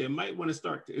leader out there might want to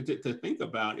start to think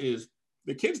about is,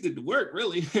 the kids did the work,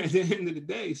 really, at the end of the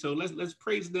day. So let's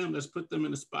praise them. Let's put them in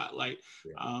the spotlight.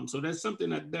 Yeah. So that's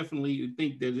something I definitely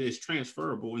think that is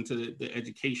transferable into the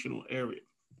educational area.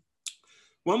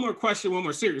 One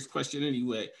more serious question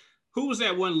anyway. Who was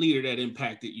that one leader that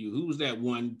impacted you? Who was that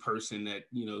one person that,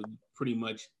 pretty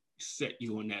much set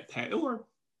you on that path, or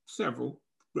several?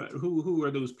 But who are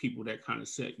those people that kind of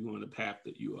set you on the path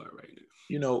that you are right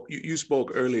now? You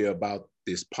spoke earlier about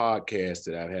this podcast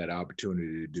that I've had the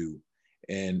opportunity to do.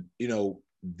 And you know,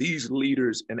 these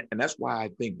leaders, and that's why I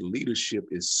think leadership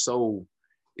is so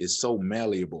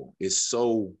malleable. It's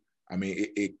so, I mean,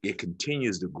 it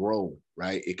continues to grow,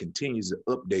 right? It continues to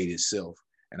update itself.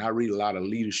 And I read a lot of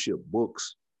leadership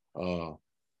books,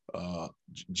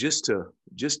 just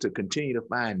to continue to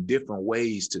find different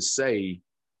ways to say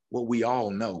what we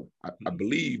all know. I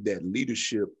believe that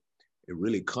leadership, it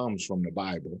really comes from the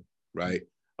Bible, right?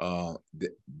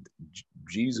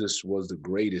 Jesus was the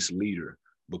greatest leader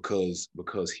because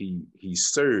he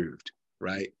served,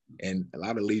 right? And a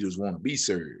lot of leaders want to be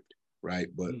served, right?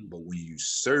 But when you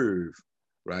serve,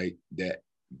 right, that,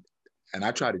 and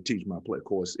I try to teach my play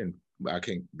course, and I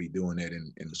can't be doing that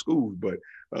in the schools, but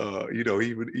you know,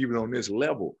 even on this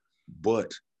level.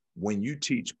 But when you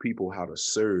teach people how to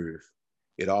serve,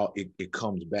 it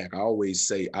comes back.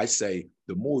 I say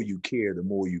the more you care, the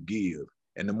more you give,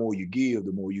 and the more you give,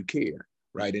 the more you care,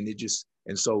 right?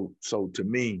 And so to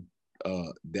me,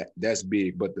 that's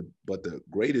big. But the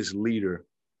greatest leader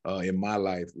in my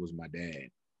life was my dad,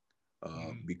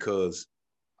 because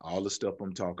all the stuff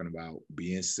I'm talking about,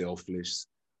 being selfless,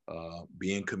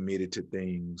 being committed to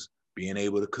things, being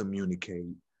able to communicate,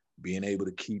 being able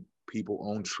to keep people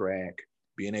on track,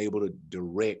 being able to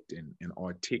direct and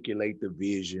articulate the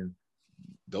vision.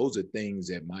 Those are things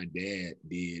that my dad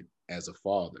did as a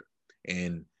father.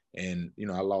 And you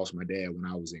know, I lost my dad when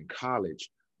I was in college,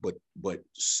 but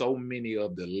so many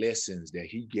of the lessons that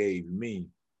he gave me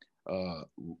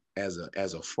as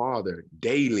a father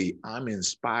daily, I'm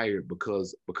inspired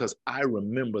because I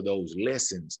remember those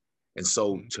lessons. And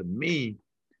so to me,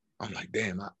 I'm like,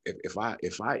 damn, if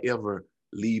I ever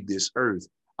leave this earth,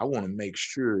 I want to make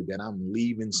sure that I'm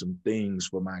leaving some things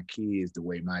for my kids the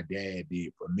way my dad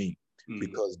did for me.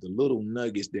 Because the little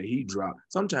nuggets that he dropped,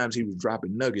 sometimes he was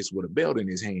dropping nuggets with a belt in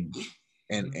his hand.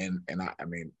 And I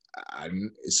mean,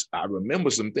 I remember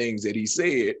some things that he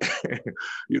said,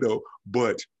 you know,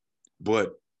 but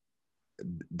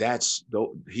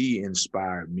he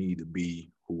inspired me to be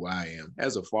who I am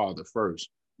as a father first,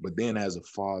 but then as a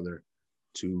father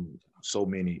to so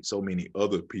many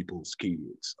other people's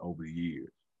kids over the years.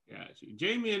 Got you.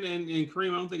 Jamie and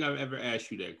Kareem, I don't think I've ever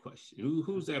asked you that question.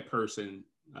 Who's that person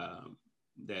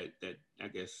that I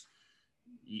guess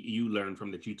you learned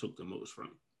from, that you took the most from?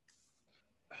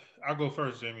 I'll go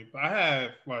first, Jamie. I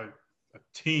have like a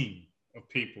team of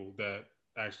people that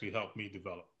actually helped me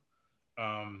develop.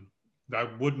 I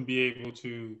wouldn't be able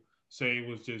to say it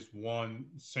was just one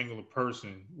singular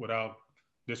person without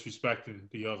disrespecting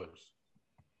the others.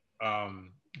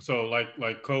 So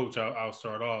like Coach, I'll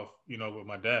start off, you know, with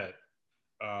my dad.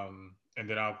 And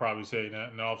then I'll probably say,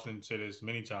 and I often say this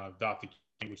many times, Dr.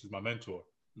 King, which is my mentor.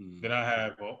 Then I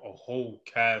have a whole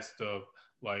cast of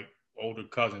like older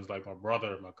cousins, like my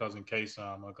brother, my cousin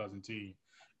Kason, my cousin T,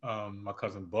 my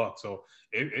cousin Buck. So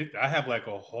I have like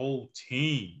a whole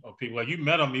team of people. Like you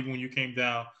met them even when you came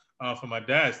down for my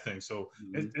dad's thing. So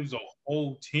it was a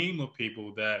whole team of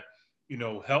people that, you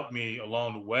know, helped me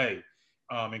along the way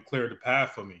and cleared the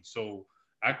path for me. So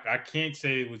I can't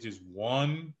say it was just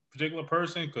one particular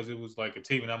person, because it was like a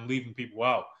team, and I'm leaving people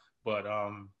out. But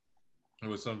it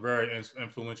was some very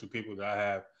influential people that I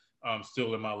have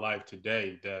still in my life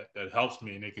today that helps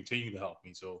me, and they continue to help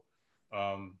me. So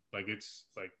like it's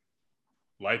like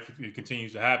life, it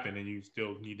continues to happen, and you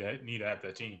still need to have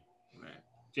that team. Right.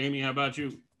 Jamie, how about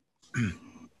you?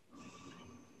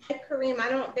 Kareem,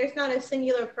 there's not a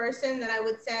singular person that I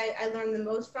would say I learned the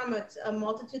most from. It's a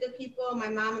multitude of people, my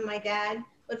mom and my dad,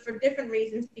 but for different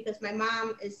reasons, because my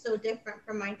mom is so different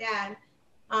from my dad.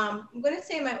 I'm going to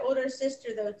say my older sister,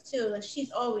 though, too. Like,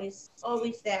 she's always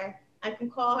there. I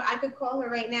could call her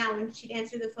right now, and she'd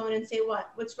answer the phone and say,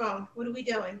 what's wrong? What are we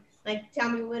doing? Like, tell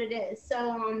me what it is.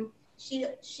 So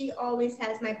she always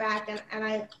has my back, and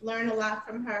I learn a lot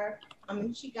from her.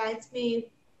 She guides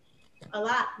me a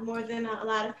lot more than a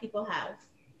lot of people have.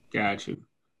 Got you.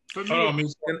 Hold on,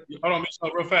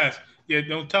 Michelle, real fast. Yeah,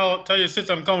 don't tell your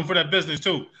sister I'm coming for that business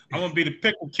too. I'm gonna be the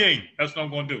pickle king. That's what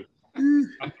I'm gonna do.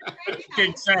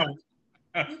 King sandwich.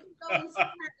 You can go and see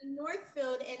her in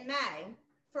Northfield in May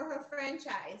for her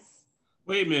franchise.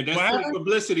 Wait a minute, that's free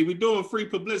publicity. We're doing free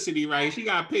publicity, right? She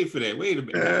got to pay for that. Wait a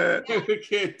minute. We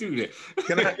can't do that.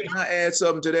 Can I add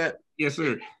something to that? Yes,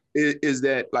 sir. Is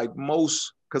that like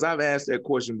most, because I've asked that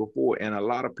question before, and a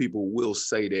lot of people will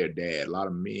say their dad. A lot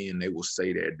of men, they will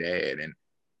say their dad.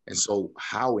 And so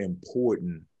how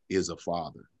important is a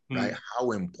father, right?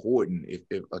 How important, if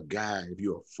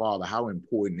you're a father, how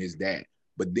important is that?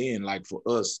 But then like for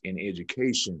us in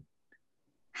education,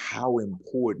 how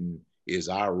important is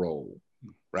our role,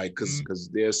 right? Because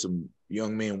there's some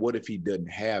young men, what if he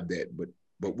doesn't have that?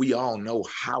 But we all know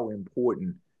how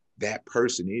important that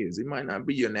person is. It might not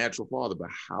be your natural father, but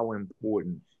how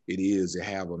important it is to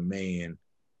have a man,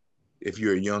 if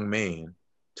you're a young man,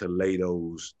 to lay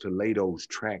those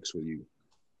tracks for you.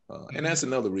 And that's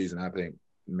another reason I think,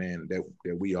 man,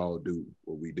 that we all do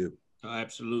what we do. Oh,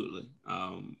 absolutely.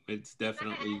 It's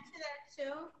definitely. Can I add to that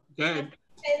too? Go ahead.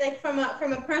 Say, like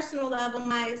from a personal level,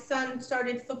 my son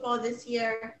started football this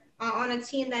year on a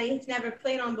team that he's never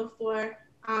played on before.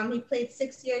 He played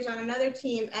 6 years on another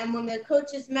team, and when the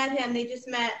coaches met him, they just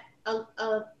met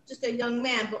just a young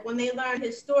man. But when they learned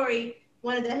his story,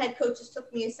 one of the head coaches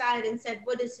took me aside and said,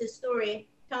 "What is his story?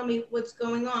 Tell me what's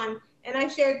going on." And I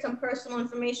shared some personal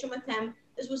information with him.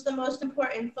 This was the most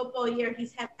important football year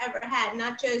he's ever had,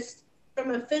 not just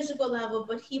from a physical level,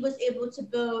 but he was able to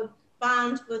build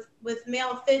bonds with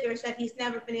male figures that he's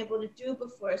never been able to do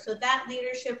before. So that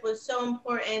leadership was so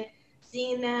important.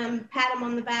 Seeing them pat him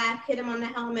on the back, hit him on the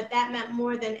helmet, that meant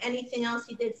more than anything else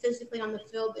he did physically on the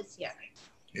field this year.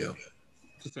 Yeah.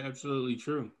 It's absolutely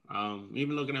true.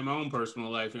 Even looking at my own personal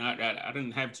life, and I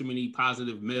didn't have too many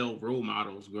positive male role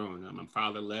models growing up. My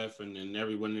father left, and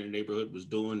everyone in the neighborhood was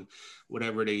doing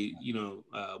whatever they,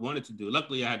 wanted to do.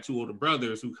 Luckily, I had two older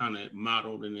brothers who kind of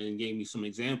modeled and gave me some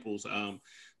examples.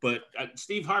 But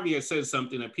Steve Harvey has said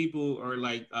something that people are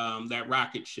like that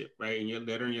rocket ship, right? And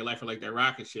that are in your life are like that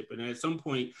rocket ship. And at some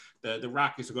point, the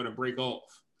rockets are going to break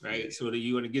off. Right. So that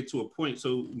you're going to get to a point.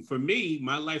 So for me,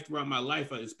 my life throughout my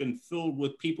life, it's been filled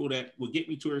with people that will get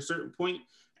me to a certain point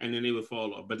and then they would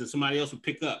fall off. But then somebody else would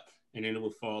pick up and then it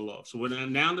would fall off. So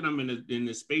now that I'm in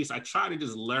this space, I try to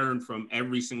just learn from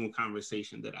every single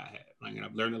conversation that I have. Like, and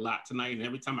I've learned a lot tonight. And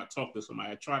every time I talk to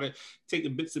somebody, I try to take a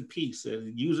bits of piece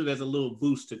and use it as a little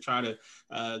boost to try to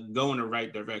go in the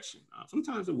right direction.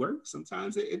 Sometimes it works.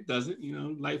 Sometimes it doesn't.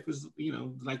 Life is,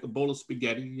 like a bowl of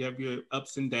spaghetti. You have your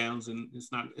ups and downs, and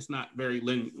it's not very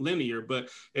linear, but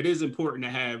it is important to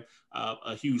have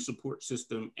a huge support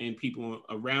system and people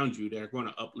around you that are going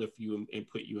to uplift you and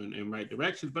put you in right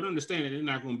directions. But understand that they're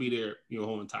not going to be there your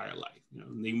whole entire life.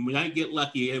 They might get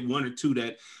lucky at one or two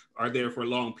that are there for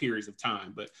long periods of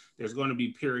time, but there's going to be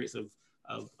periods of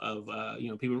people are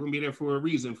going to be there for a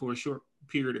reason, for a short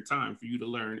period of time for you to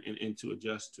learn and to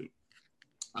adjust to.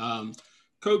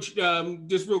 Coach,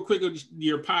 just real quick,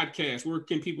 your podcast, where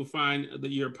can people find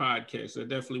your podcast? I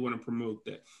definitely want to promote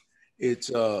that. It's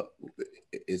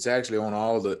actually on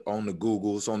on the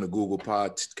Googles, on the Google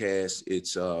podcast.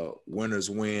 It's Winners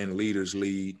Win, Leaders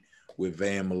Lead with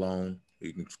Van Malone.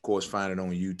 You can of course find it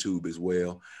on YouTube as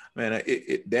well. Man,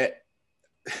 that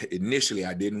initially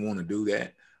I didn't want to do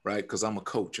that, right? Because I'm a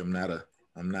coach. I'm not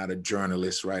a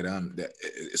journalist, right?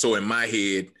 So in my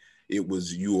head, it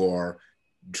was, you are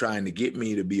trying to get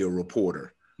me to be a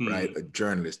reporter, right? A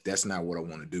journalist. That's not what I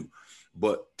want to do.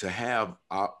 But to have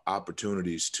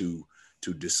opportunities to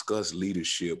discuss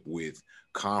leadership with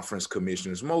conference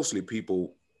commissioners, mostly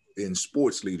people in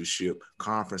sports leadership,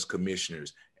 conference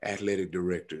commissioners, athletic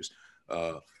directors,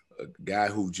 a guy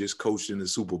who just coached in the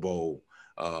Super Bowl,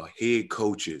 head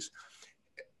coaches.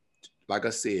 Like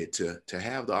I said, to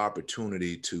have the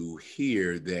opportunity to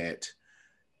hear that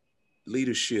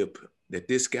leadership that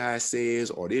this guy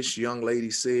says or this young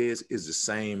lady says is the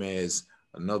same as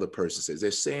another person says.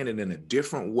 They're saying it in a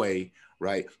different way,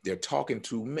 right? They're talking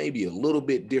to maybe a little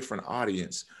bit different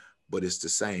audience, but it's the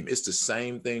same. It's the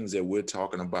same things that we're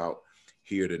talking about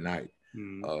here tonight.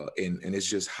 And it's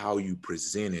just how you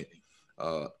present it.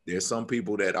 There's some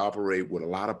people that operate with a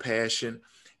lot of passion,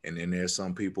 and then there's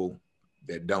some people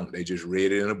that don't. They just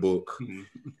read it in a book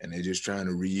and they're just trying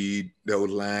to read those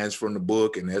lines from the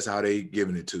book, and that's how they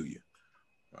giving it to you.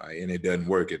 Right? And it doesn't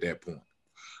work at that point.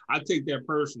 I take that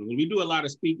personally. We do a lot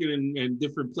of speaking in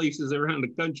different places around the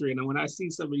country, and when I see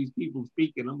some of these people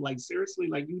speaking, I'm like, seriously,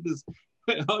 like, you just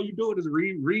all you doing is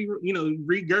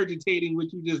regurgitating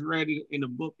what you just read in a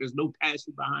book. There's no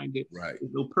passion behind it. Right.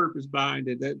 There's no purpose behind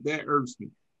it. That irks me.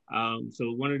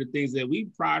 So one of the things that we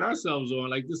pride ourselves on,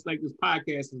 like this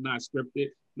podcast is not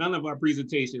scripted. None of our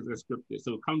presentations are scripted.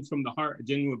 So it comes from the heart, a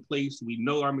genuine place. We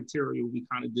know our material. We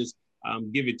kind of just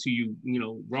give it to you,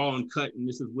 raw and cut, and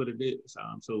this is what it is.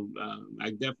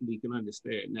 I definitely can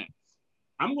understand that.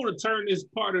 I'm going to turn this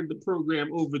part of the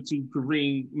program over to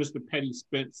Kareem, Mr. Petty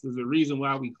Spence. There's a reason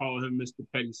why we call him Mr.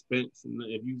 Petty Spence. And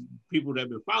if you people that have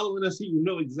been following us, you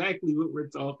know exactly what we're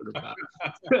talking about.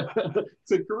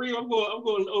 So Kareem, I'm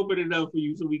going to open it up for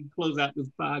you so we can close out this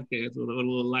podcast on a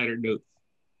little lighter note.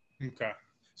 Okay.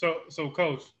 So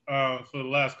Coach, for the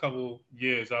last couple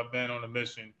years, I've been on a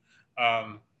mission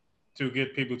to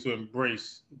get people to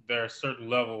embrace their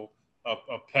certain level of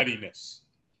pettiness.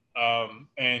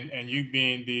 And you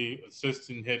being the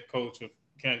assistant head coach of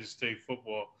Kansas State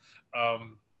football,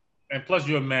 and plus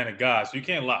you're a man of God, so you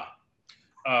can't lie.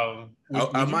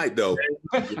 I might though.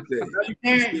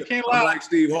 You can't lie. I'm like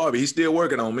Steve Harvey. He's still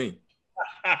working on me.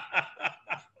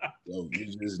 So you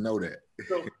just know that.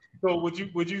 So would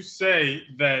you say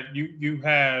that you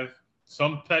have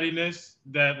some pettiness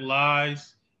that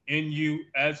lies in you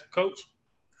as coach?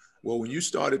 Well, when you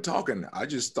started talking, I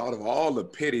just thought of all the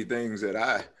petty things that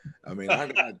I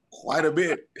got quite a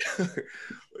bit.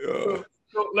 So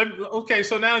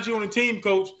now that you're on the team,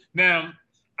 coach, now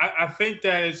I think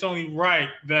that it's only right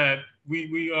that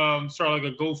we start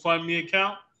like a GoFundMe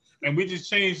account, and we just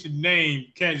change the name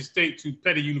Kansas State to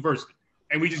Petty University,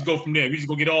 and we just go from there. We just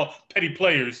go get all petty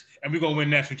players, and we're gonna win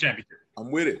national championship.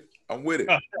 I'm with it. I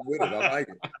like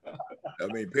it. I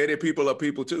mean, petty people are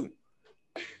people too.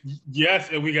 Yes,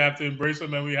 and we have to embrace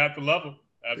them, and we have to love them.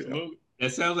 Absolutely. Yeah.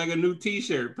 That sounds like a new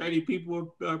T-shirt. Petty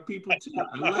people are people too.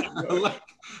 I like.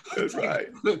 That's right.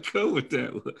 Let's go with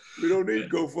that one. We don't need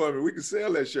GoFundMe. We can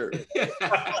sell that shirt.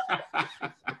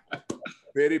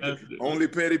 Only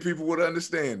petty people would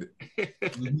understand it.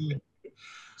 Mm-hmm.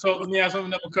 So let me ask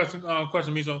another question,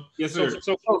 Miso. Yes, sir.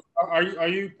 So are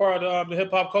you part of the hip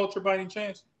hop culture by any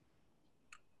chance?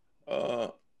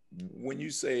 When you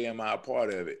say, "Am I a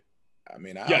part of it?" I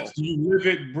mean, yes. Do you live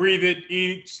it, breathe it,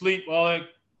 eat, sleep, all that?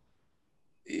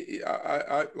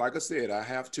 I like I said, I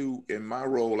have to, in my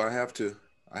role, I have to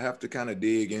kind of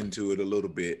dig into it a little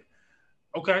bit.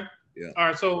 Okay. Yeah. All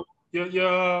right. So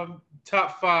your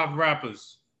top 5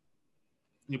 rappers,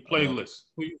 your playlist.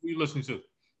 Who you listen to?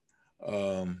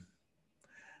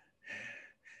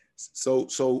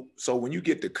 So when you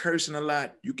get to cursing a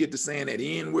lot, you get to saying that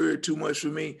N word too much for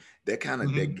me. That kind of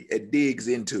it digs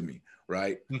into me,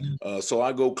 right? Mm-hmm. So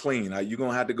I go clean. You're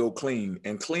gonna have to go clean,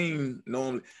 and clean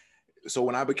normally. So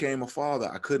when I became a father,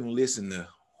 I couldn't listen to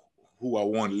who I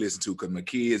wanted to listen to because my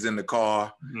kid's in the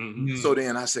car. Mm-hmm. So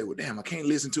then I said, well, damn, I can't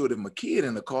listen to it if my kid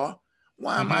in the car.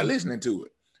 Why am I listening to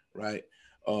it? Right.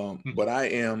 But I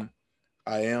am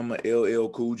a LL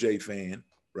Cool J fan,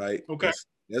 right? Okay.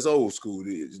 That's old school.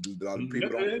 A lot of people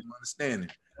don't understand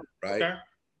it, right? Okay.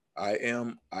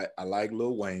 I like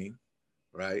Lil Wayne,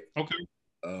 right? Okay.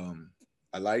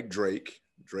 I like Drake.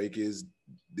 Drake is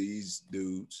these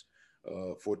dudes.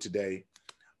 For today.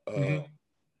 I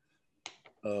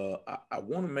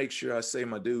want to make sure I say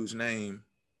my dude's name,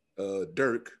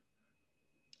 Dirk.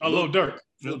 Lil Durk.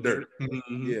 Lil Durk.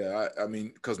 Mm-hmm. Yeah, I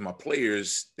mean, because my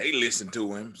players, they listen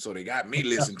to him, so they got me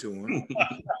listen to him.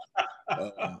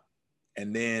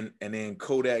 And then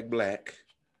Kodak Black.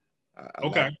 I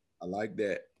like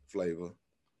that flavor.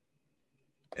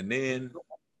 And then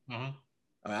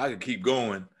I could keep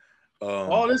going.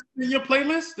 This is in your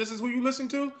playlist? This is who you listen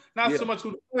to? Not so much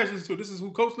who the players listen to. This is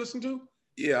who coach listen to?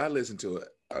 Yeah, I listen to it.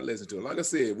 Like I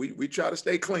said, we try to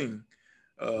stay clean.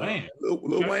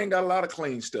 Lil Wayne got a lot of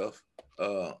clean stuff.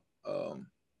 And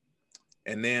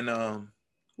then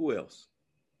who else?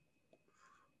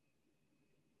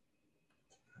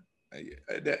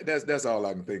 That's all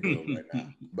I can think of right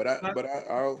now. But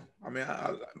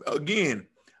again,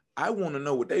 I want to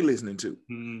know what they listening to,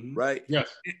 right? Yes.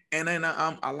 And then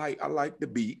I like the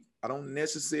beat. I don't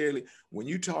necessarily, when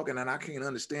you talking and I can't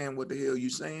understand what the hell you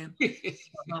saying,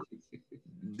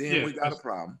 then we got a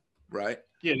problem, right?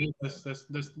 Yeah, that's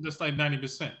like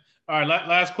 90%. All right,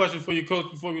 last question for you,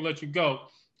 coach, before we let you go.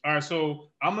 All right,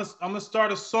 so I'm gonna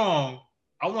start a song.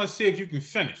 I want to see if you can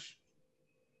finish.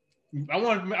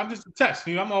 I'm just a test.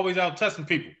 I'm always out testing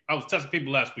people. I was testing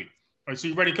people last week. All right, so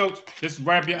you ready, coach? This is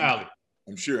right up your alley.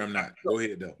 I'm sure I'm not. Go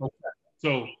ahead, though. Okay.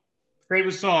 So,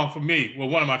 favorite song for me, well,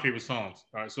 one of my favorite songs.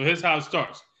 All right, so here's how it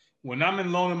starts. When I'm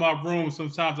alone in my room,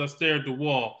 sometimes I stare at the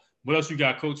wall. What else you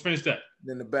got, coach? Finish that.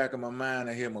 In the back of my mind,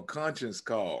 I hear my conscience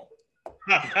call.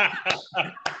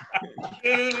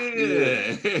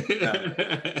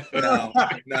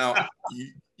 Now,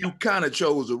 you kind of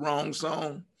chose the wrong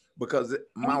song because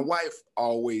my wife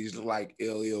always liked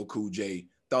LL Cool J,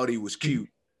 thought he was cute.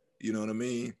 You know what I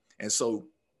mean? And so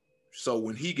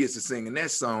when he gets to singing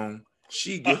that song,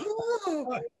 she gets,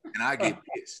 and I get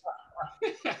pissed. You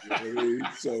know what I mean?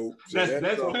 So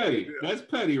that's petty. That's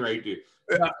petty right there.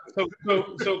 So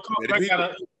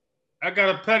I got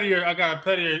a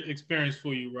pettier experience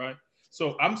for you, right?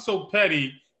 So I'm so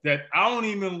petty that I don't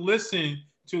even listen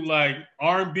to like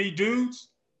R&B dudes.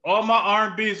 All my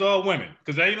R&B is all women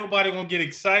because ain't nobody gonna get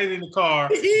excited in the car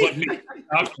but me.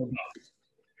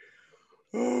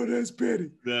 Oh, that's petty.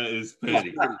 That is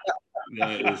petty.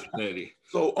 That is petty.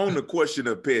 So on the question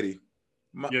of petty,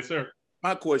 yes, sir.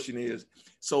 My question is,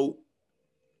 so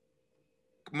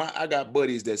I got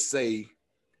buddies that say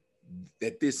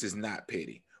that this is not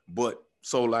petty, but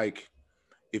so like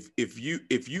if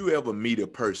you ever meet a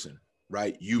person,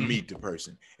 right? You meet the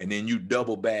person, and then you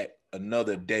double back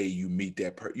another day, you meet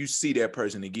that person, you see that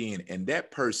person again, and that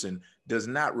person does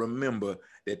not remember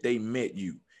that they met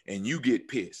you, and you get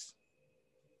pissed.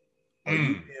 Or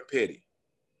you being petty.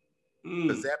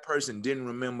 Because that person didn't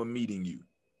remember meeting you.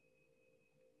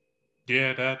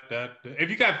 Yeah, that if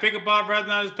you got to think about it, rather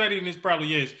not as petty, and this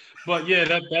probably is. But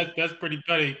yeah, that's pretty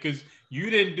petty because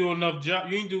you didn't do enough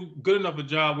job. You didn't do good enough a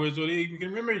job where so they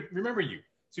can remember you.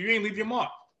 So you ain't leave your mark.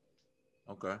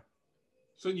 Okay.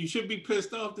 So you should be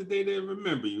pissed off that they didn't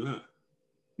remember you, huh?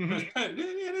 Mm-hmm. That's petty.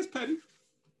 Yeah, that's petty.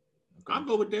 Okay. I'll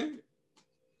go with that.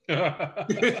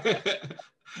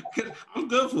 I'm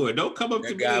good for it. Don't come up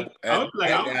to me. That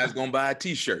guy's gonna buy a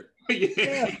T-shirt.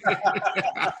 Yeah.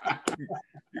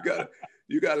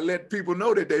 You gotta let people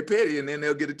know that they're petty, and then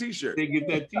they'll get a T-shirt. They get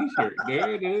that T-shirt.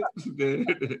 There it is. There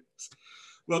it is.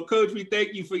 Well, Coach, we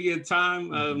thank you for your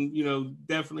time.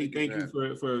 Definitely thank you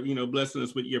for blessing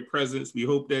us with your presence. We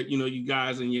hope that you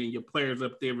guys and your players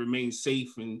up there remain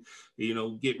safe and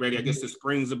get ready. I guess the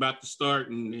spring's about to start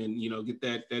and get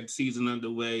that season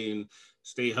underway and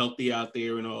stay healthy out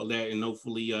there and all that. And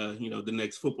hopefully, the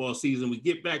next football season, we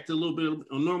get back to a little bit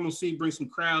of normalcy, bring some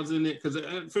crowds in it. Because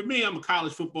for me, I'm a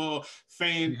college football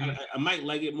fan. I might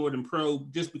like it more than pro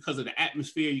just because of the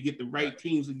atmosphere. You get the right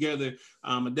teams together.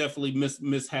 I definitely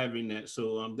miss having that.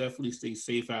 So definitely stay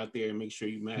safe out there and make sure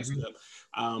you mask up.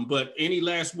 But any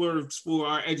last words for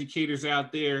our educators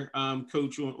out there,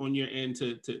 Coach, on your end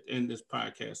to end this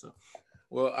podcast?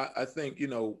 Well, I think,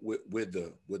 with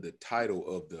the title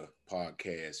of the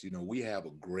podcast, we have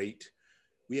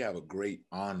a great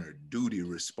honor, duty,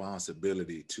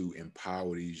 responsibility to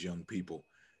empower these young people,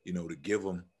 to give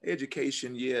them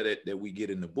education, that we get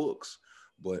in the books,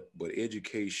 but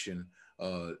education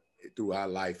through our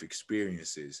life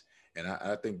experiences. And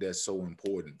I think that's so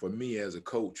important. For me as a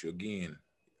coach, again,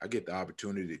 I get the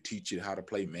opportunity to teach you how to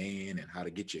play man and how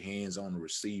to get your hands on the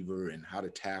receiver and how to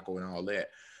tackle and all that.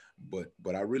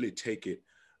 But I really take it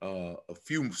a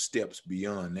few steps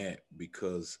beyond that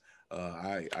because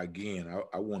I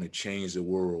want to change the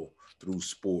world through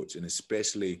sports, and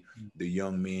especially the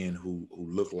young men who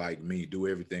look like me, do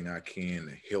everything I can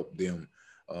to help them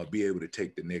be able to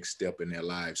take the next step in their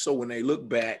lives. So when they look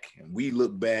back and we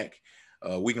look back,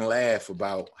 we can laugh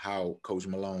about how Coach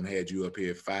Malone had you up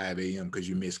here at 5 a.m. because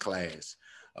you missed class.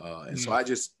 And so I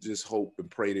just hope and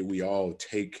pray that we all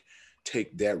take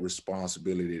that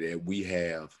responsibility that we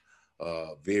have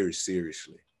very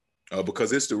seriously,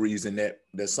 because it's the reason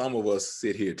that some of us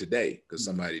sit here today because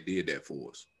somebody did that for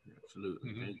us.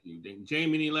 Absolutely. Thank you.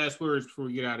 Jamie, any last words before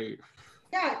we get out of here?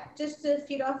 Yeah, just to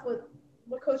feed off with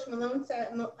what Coach Malone said.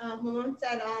 When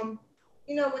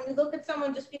you look at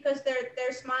someone, just because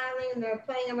they're smiling and they're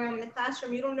playing around in the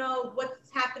classroom, you don't know what's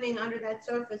happening under that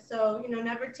surface. So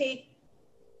never take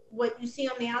what you see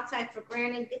on the outside for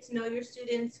granted. Get to know your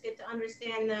students, get to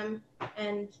understand them,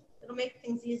 and it'll make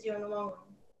things easier in the long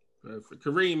run. For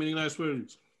Kareem, any last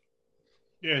words?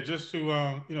 Yeah, just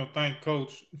to thank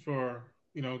Coach for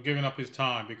giving up his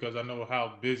time, because I know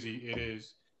how busy it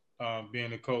is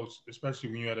being a coach,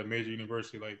 especially when you're at a major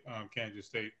university like Kansas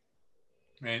State.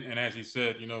 And as he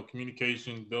said,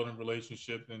 communication, building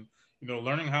relationships, and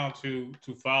learning how to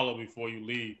follow before you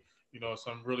lead.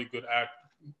 Some really good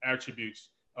attributes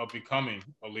of becoming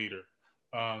a leader.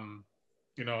 And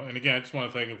again, I just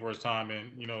want to thank him for his time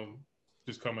and,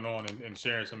 just coming on and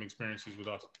sharing some experiences with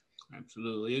us.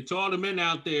 Absolutely. To all the men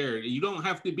out there, you don't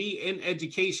have to be in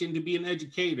education to be an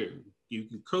educator. You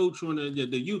can coach on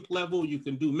the youth level. You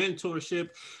can do mentorship.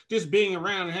 Just being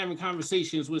around and having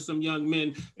conversations with some young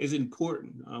men is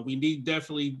important. We need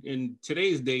definitely in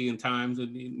today's day and times,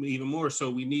 and even more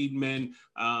so, we need men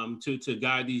to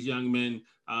guide these young men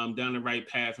down the right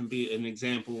path and be an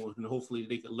example. And hopefully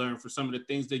they can learn from some of the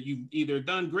things that you've either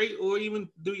done great or even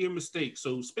do your mistakes.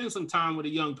 So spend some time with a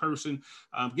young person,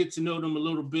 get to know them a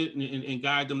little bit and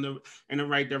guide them in the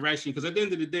right direction. Because at the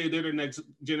end of the day, they're the next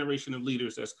generation of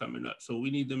leaders that's coming up. So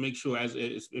we need to make sure, as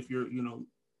if you're,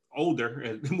 older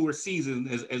and more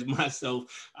seasoned as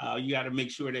myself, you got to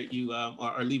make sure that you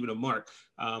are leaving a mark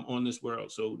on this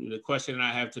world. So the question that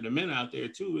I have to the men out there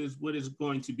too is, what is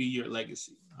going to be your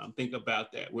legacy? Think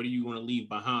about that. What do you want to leave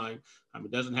behind?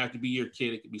 It doesn't have to be your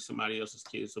kid. It could be somebody else's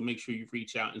kid. So make sure you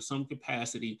reach out in some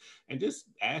capacity and just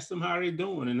ask them how they're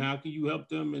doing and how can you help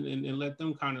them and let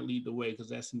them kind of lead the way, because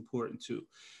that's important too.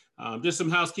 Just some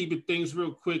housekeeping things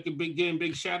real quick.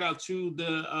 Big shout out to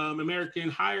the American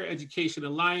Higher Education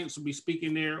Alliance. We'll be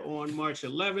speaking there on March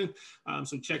 11th.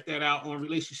 So check that out on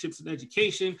relationships and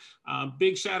education.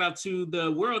 Big shout out to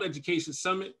the World Education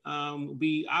Summit. I'll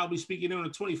be speaking there on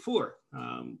the 24th.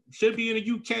 Should be in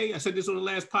the UK. I said this on the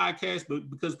last podcast, but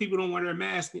because people don't want to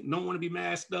mask, don't want to be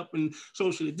masked up and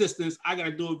socially distanced, I got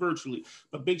to do it virtually.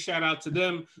 But big shout out to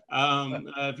them.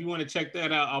 If you want to check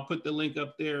that out, I'll put the link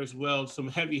up there as well. Some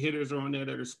heavy hitters are on there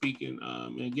that are speaking.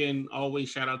 And again, always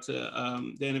shout out to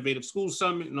the Innovative School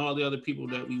Summit and all the other people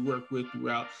that we work with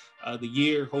throughout the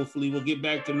year. Hopefully we'll get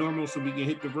back to normal so we can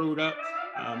hit the road up.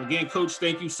 Again, Coach,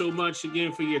 thank you so much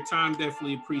again for your time.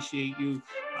 Definitely appreciate you.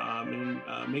 And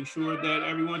make sure that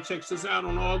everyone checks us out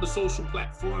on all the social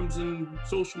platforms and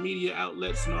social media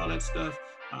outlets and all that stuff.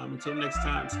 Until next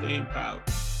time, stay empowered.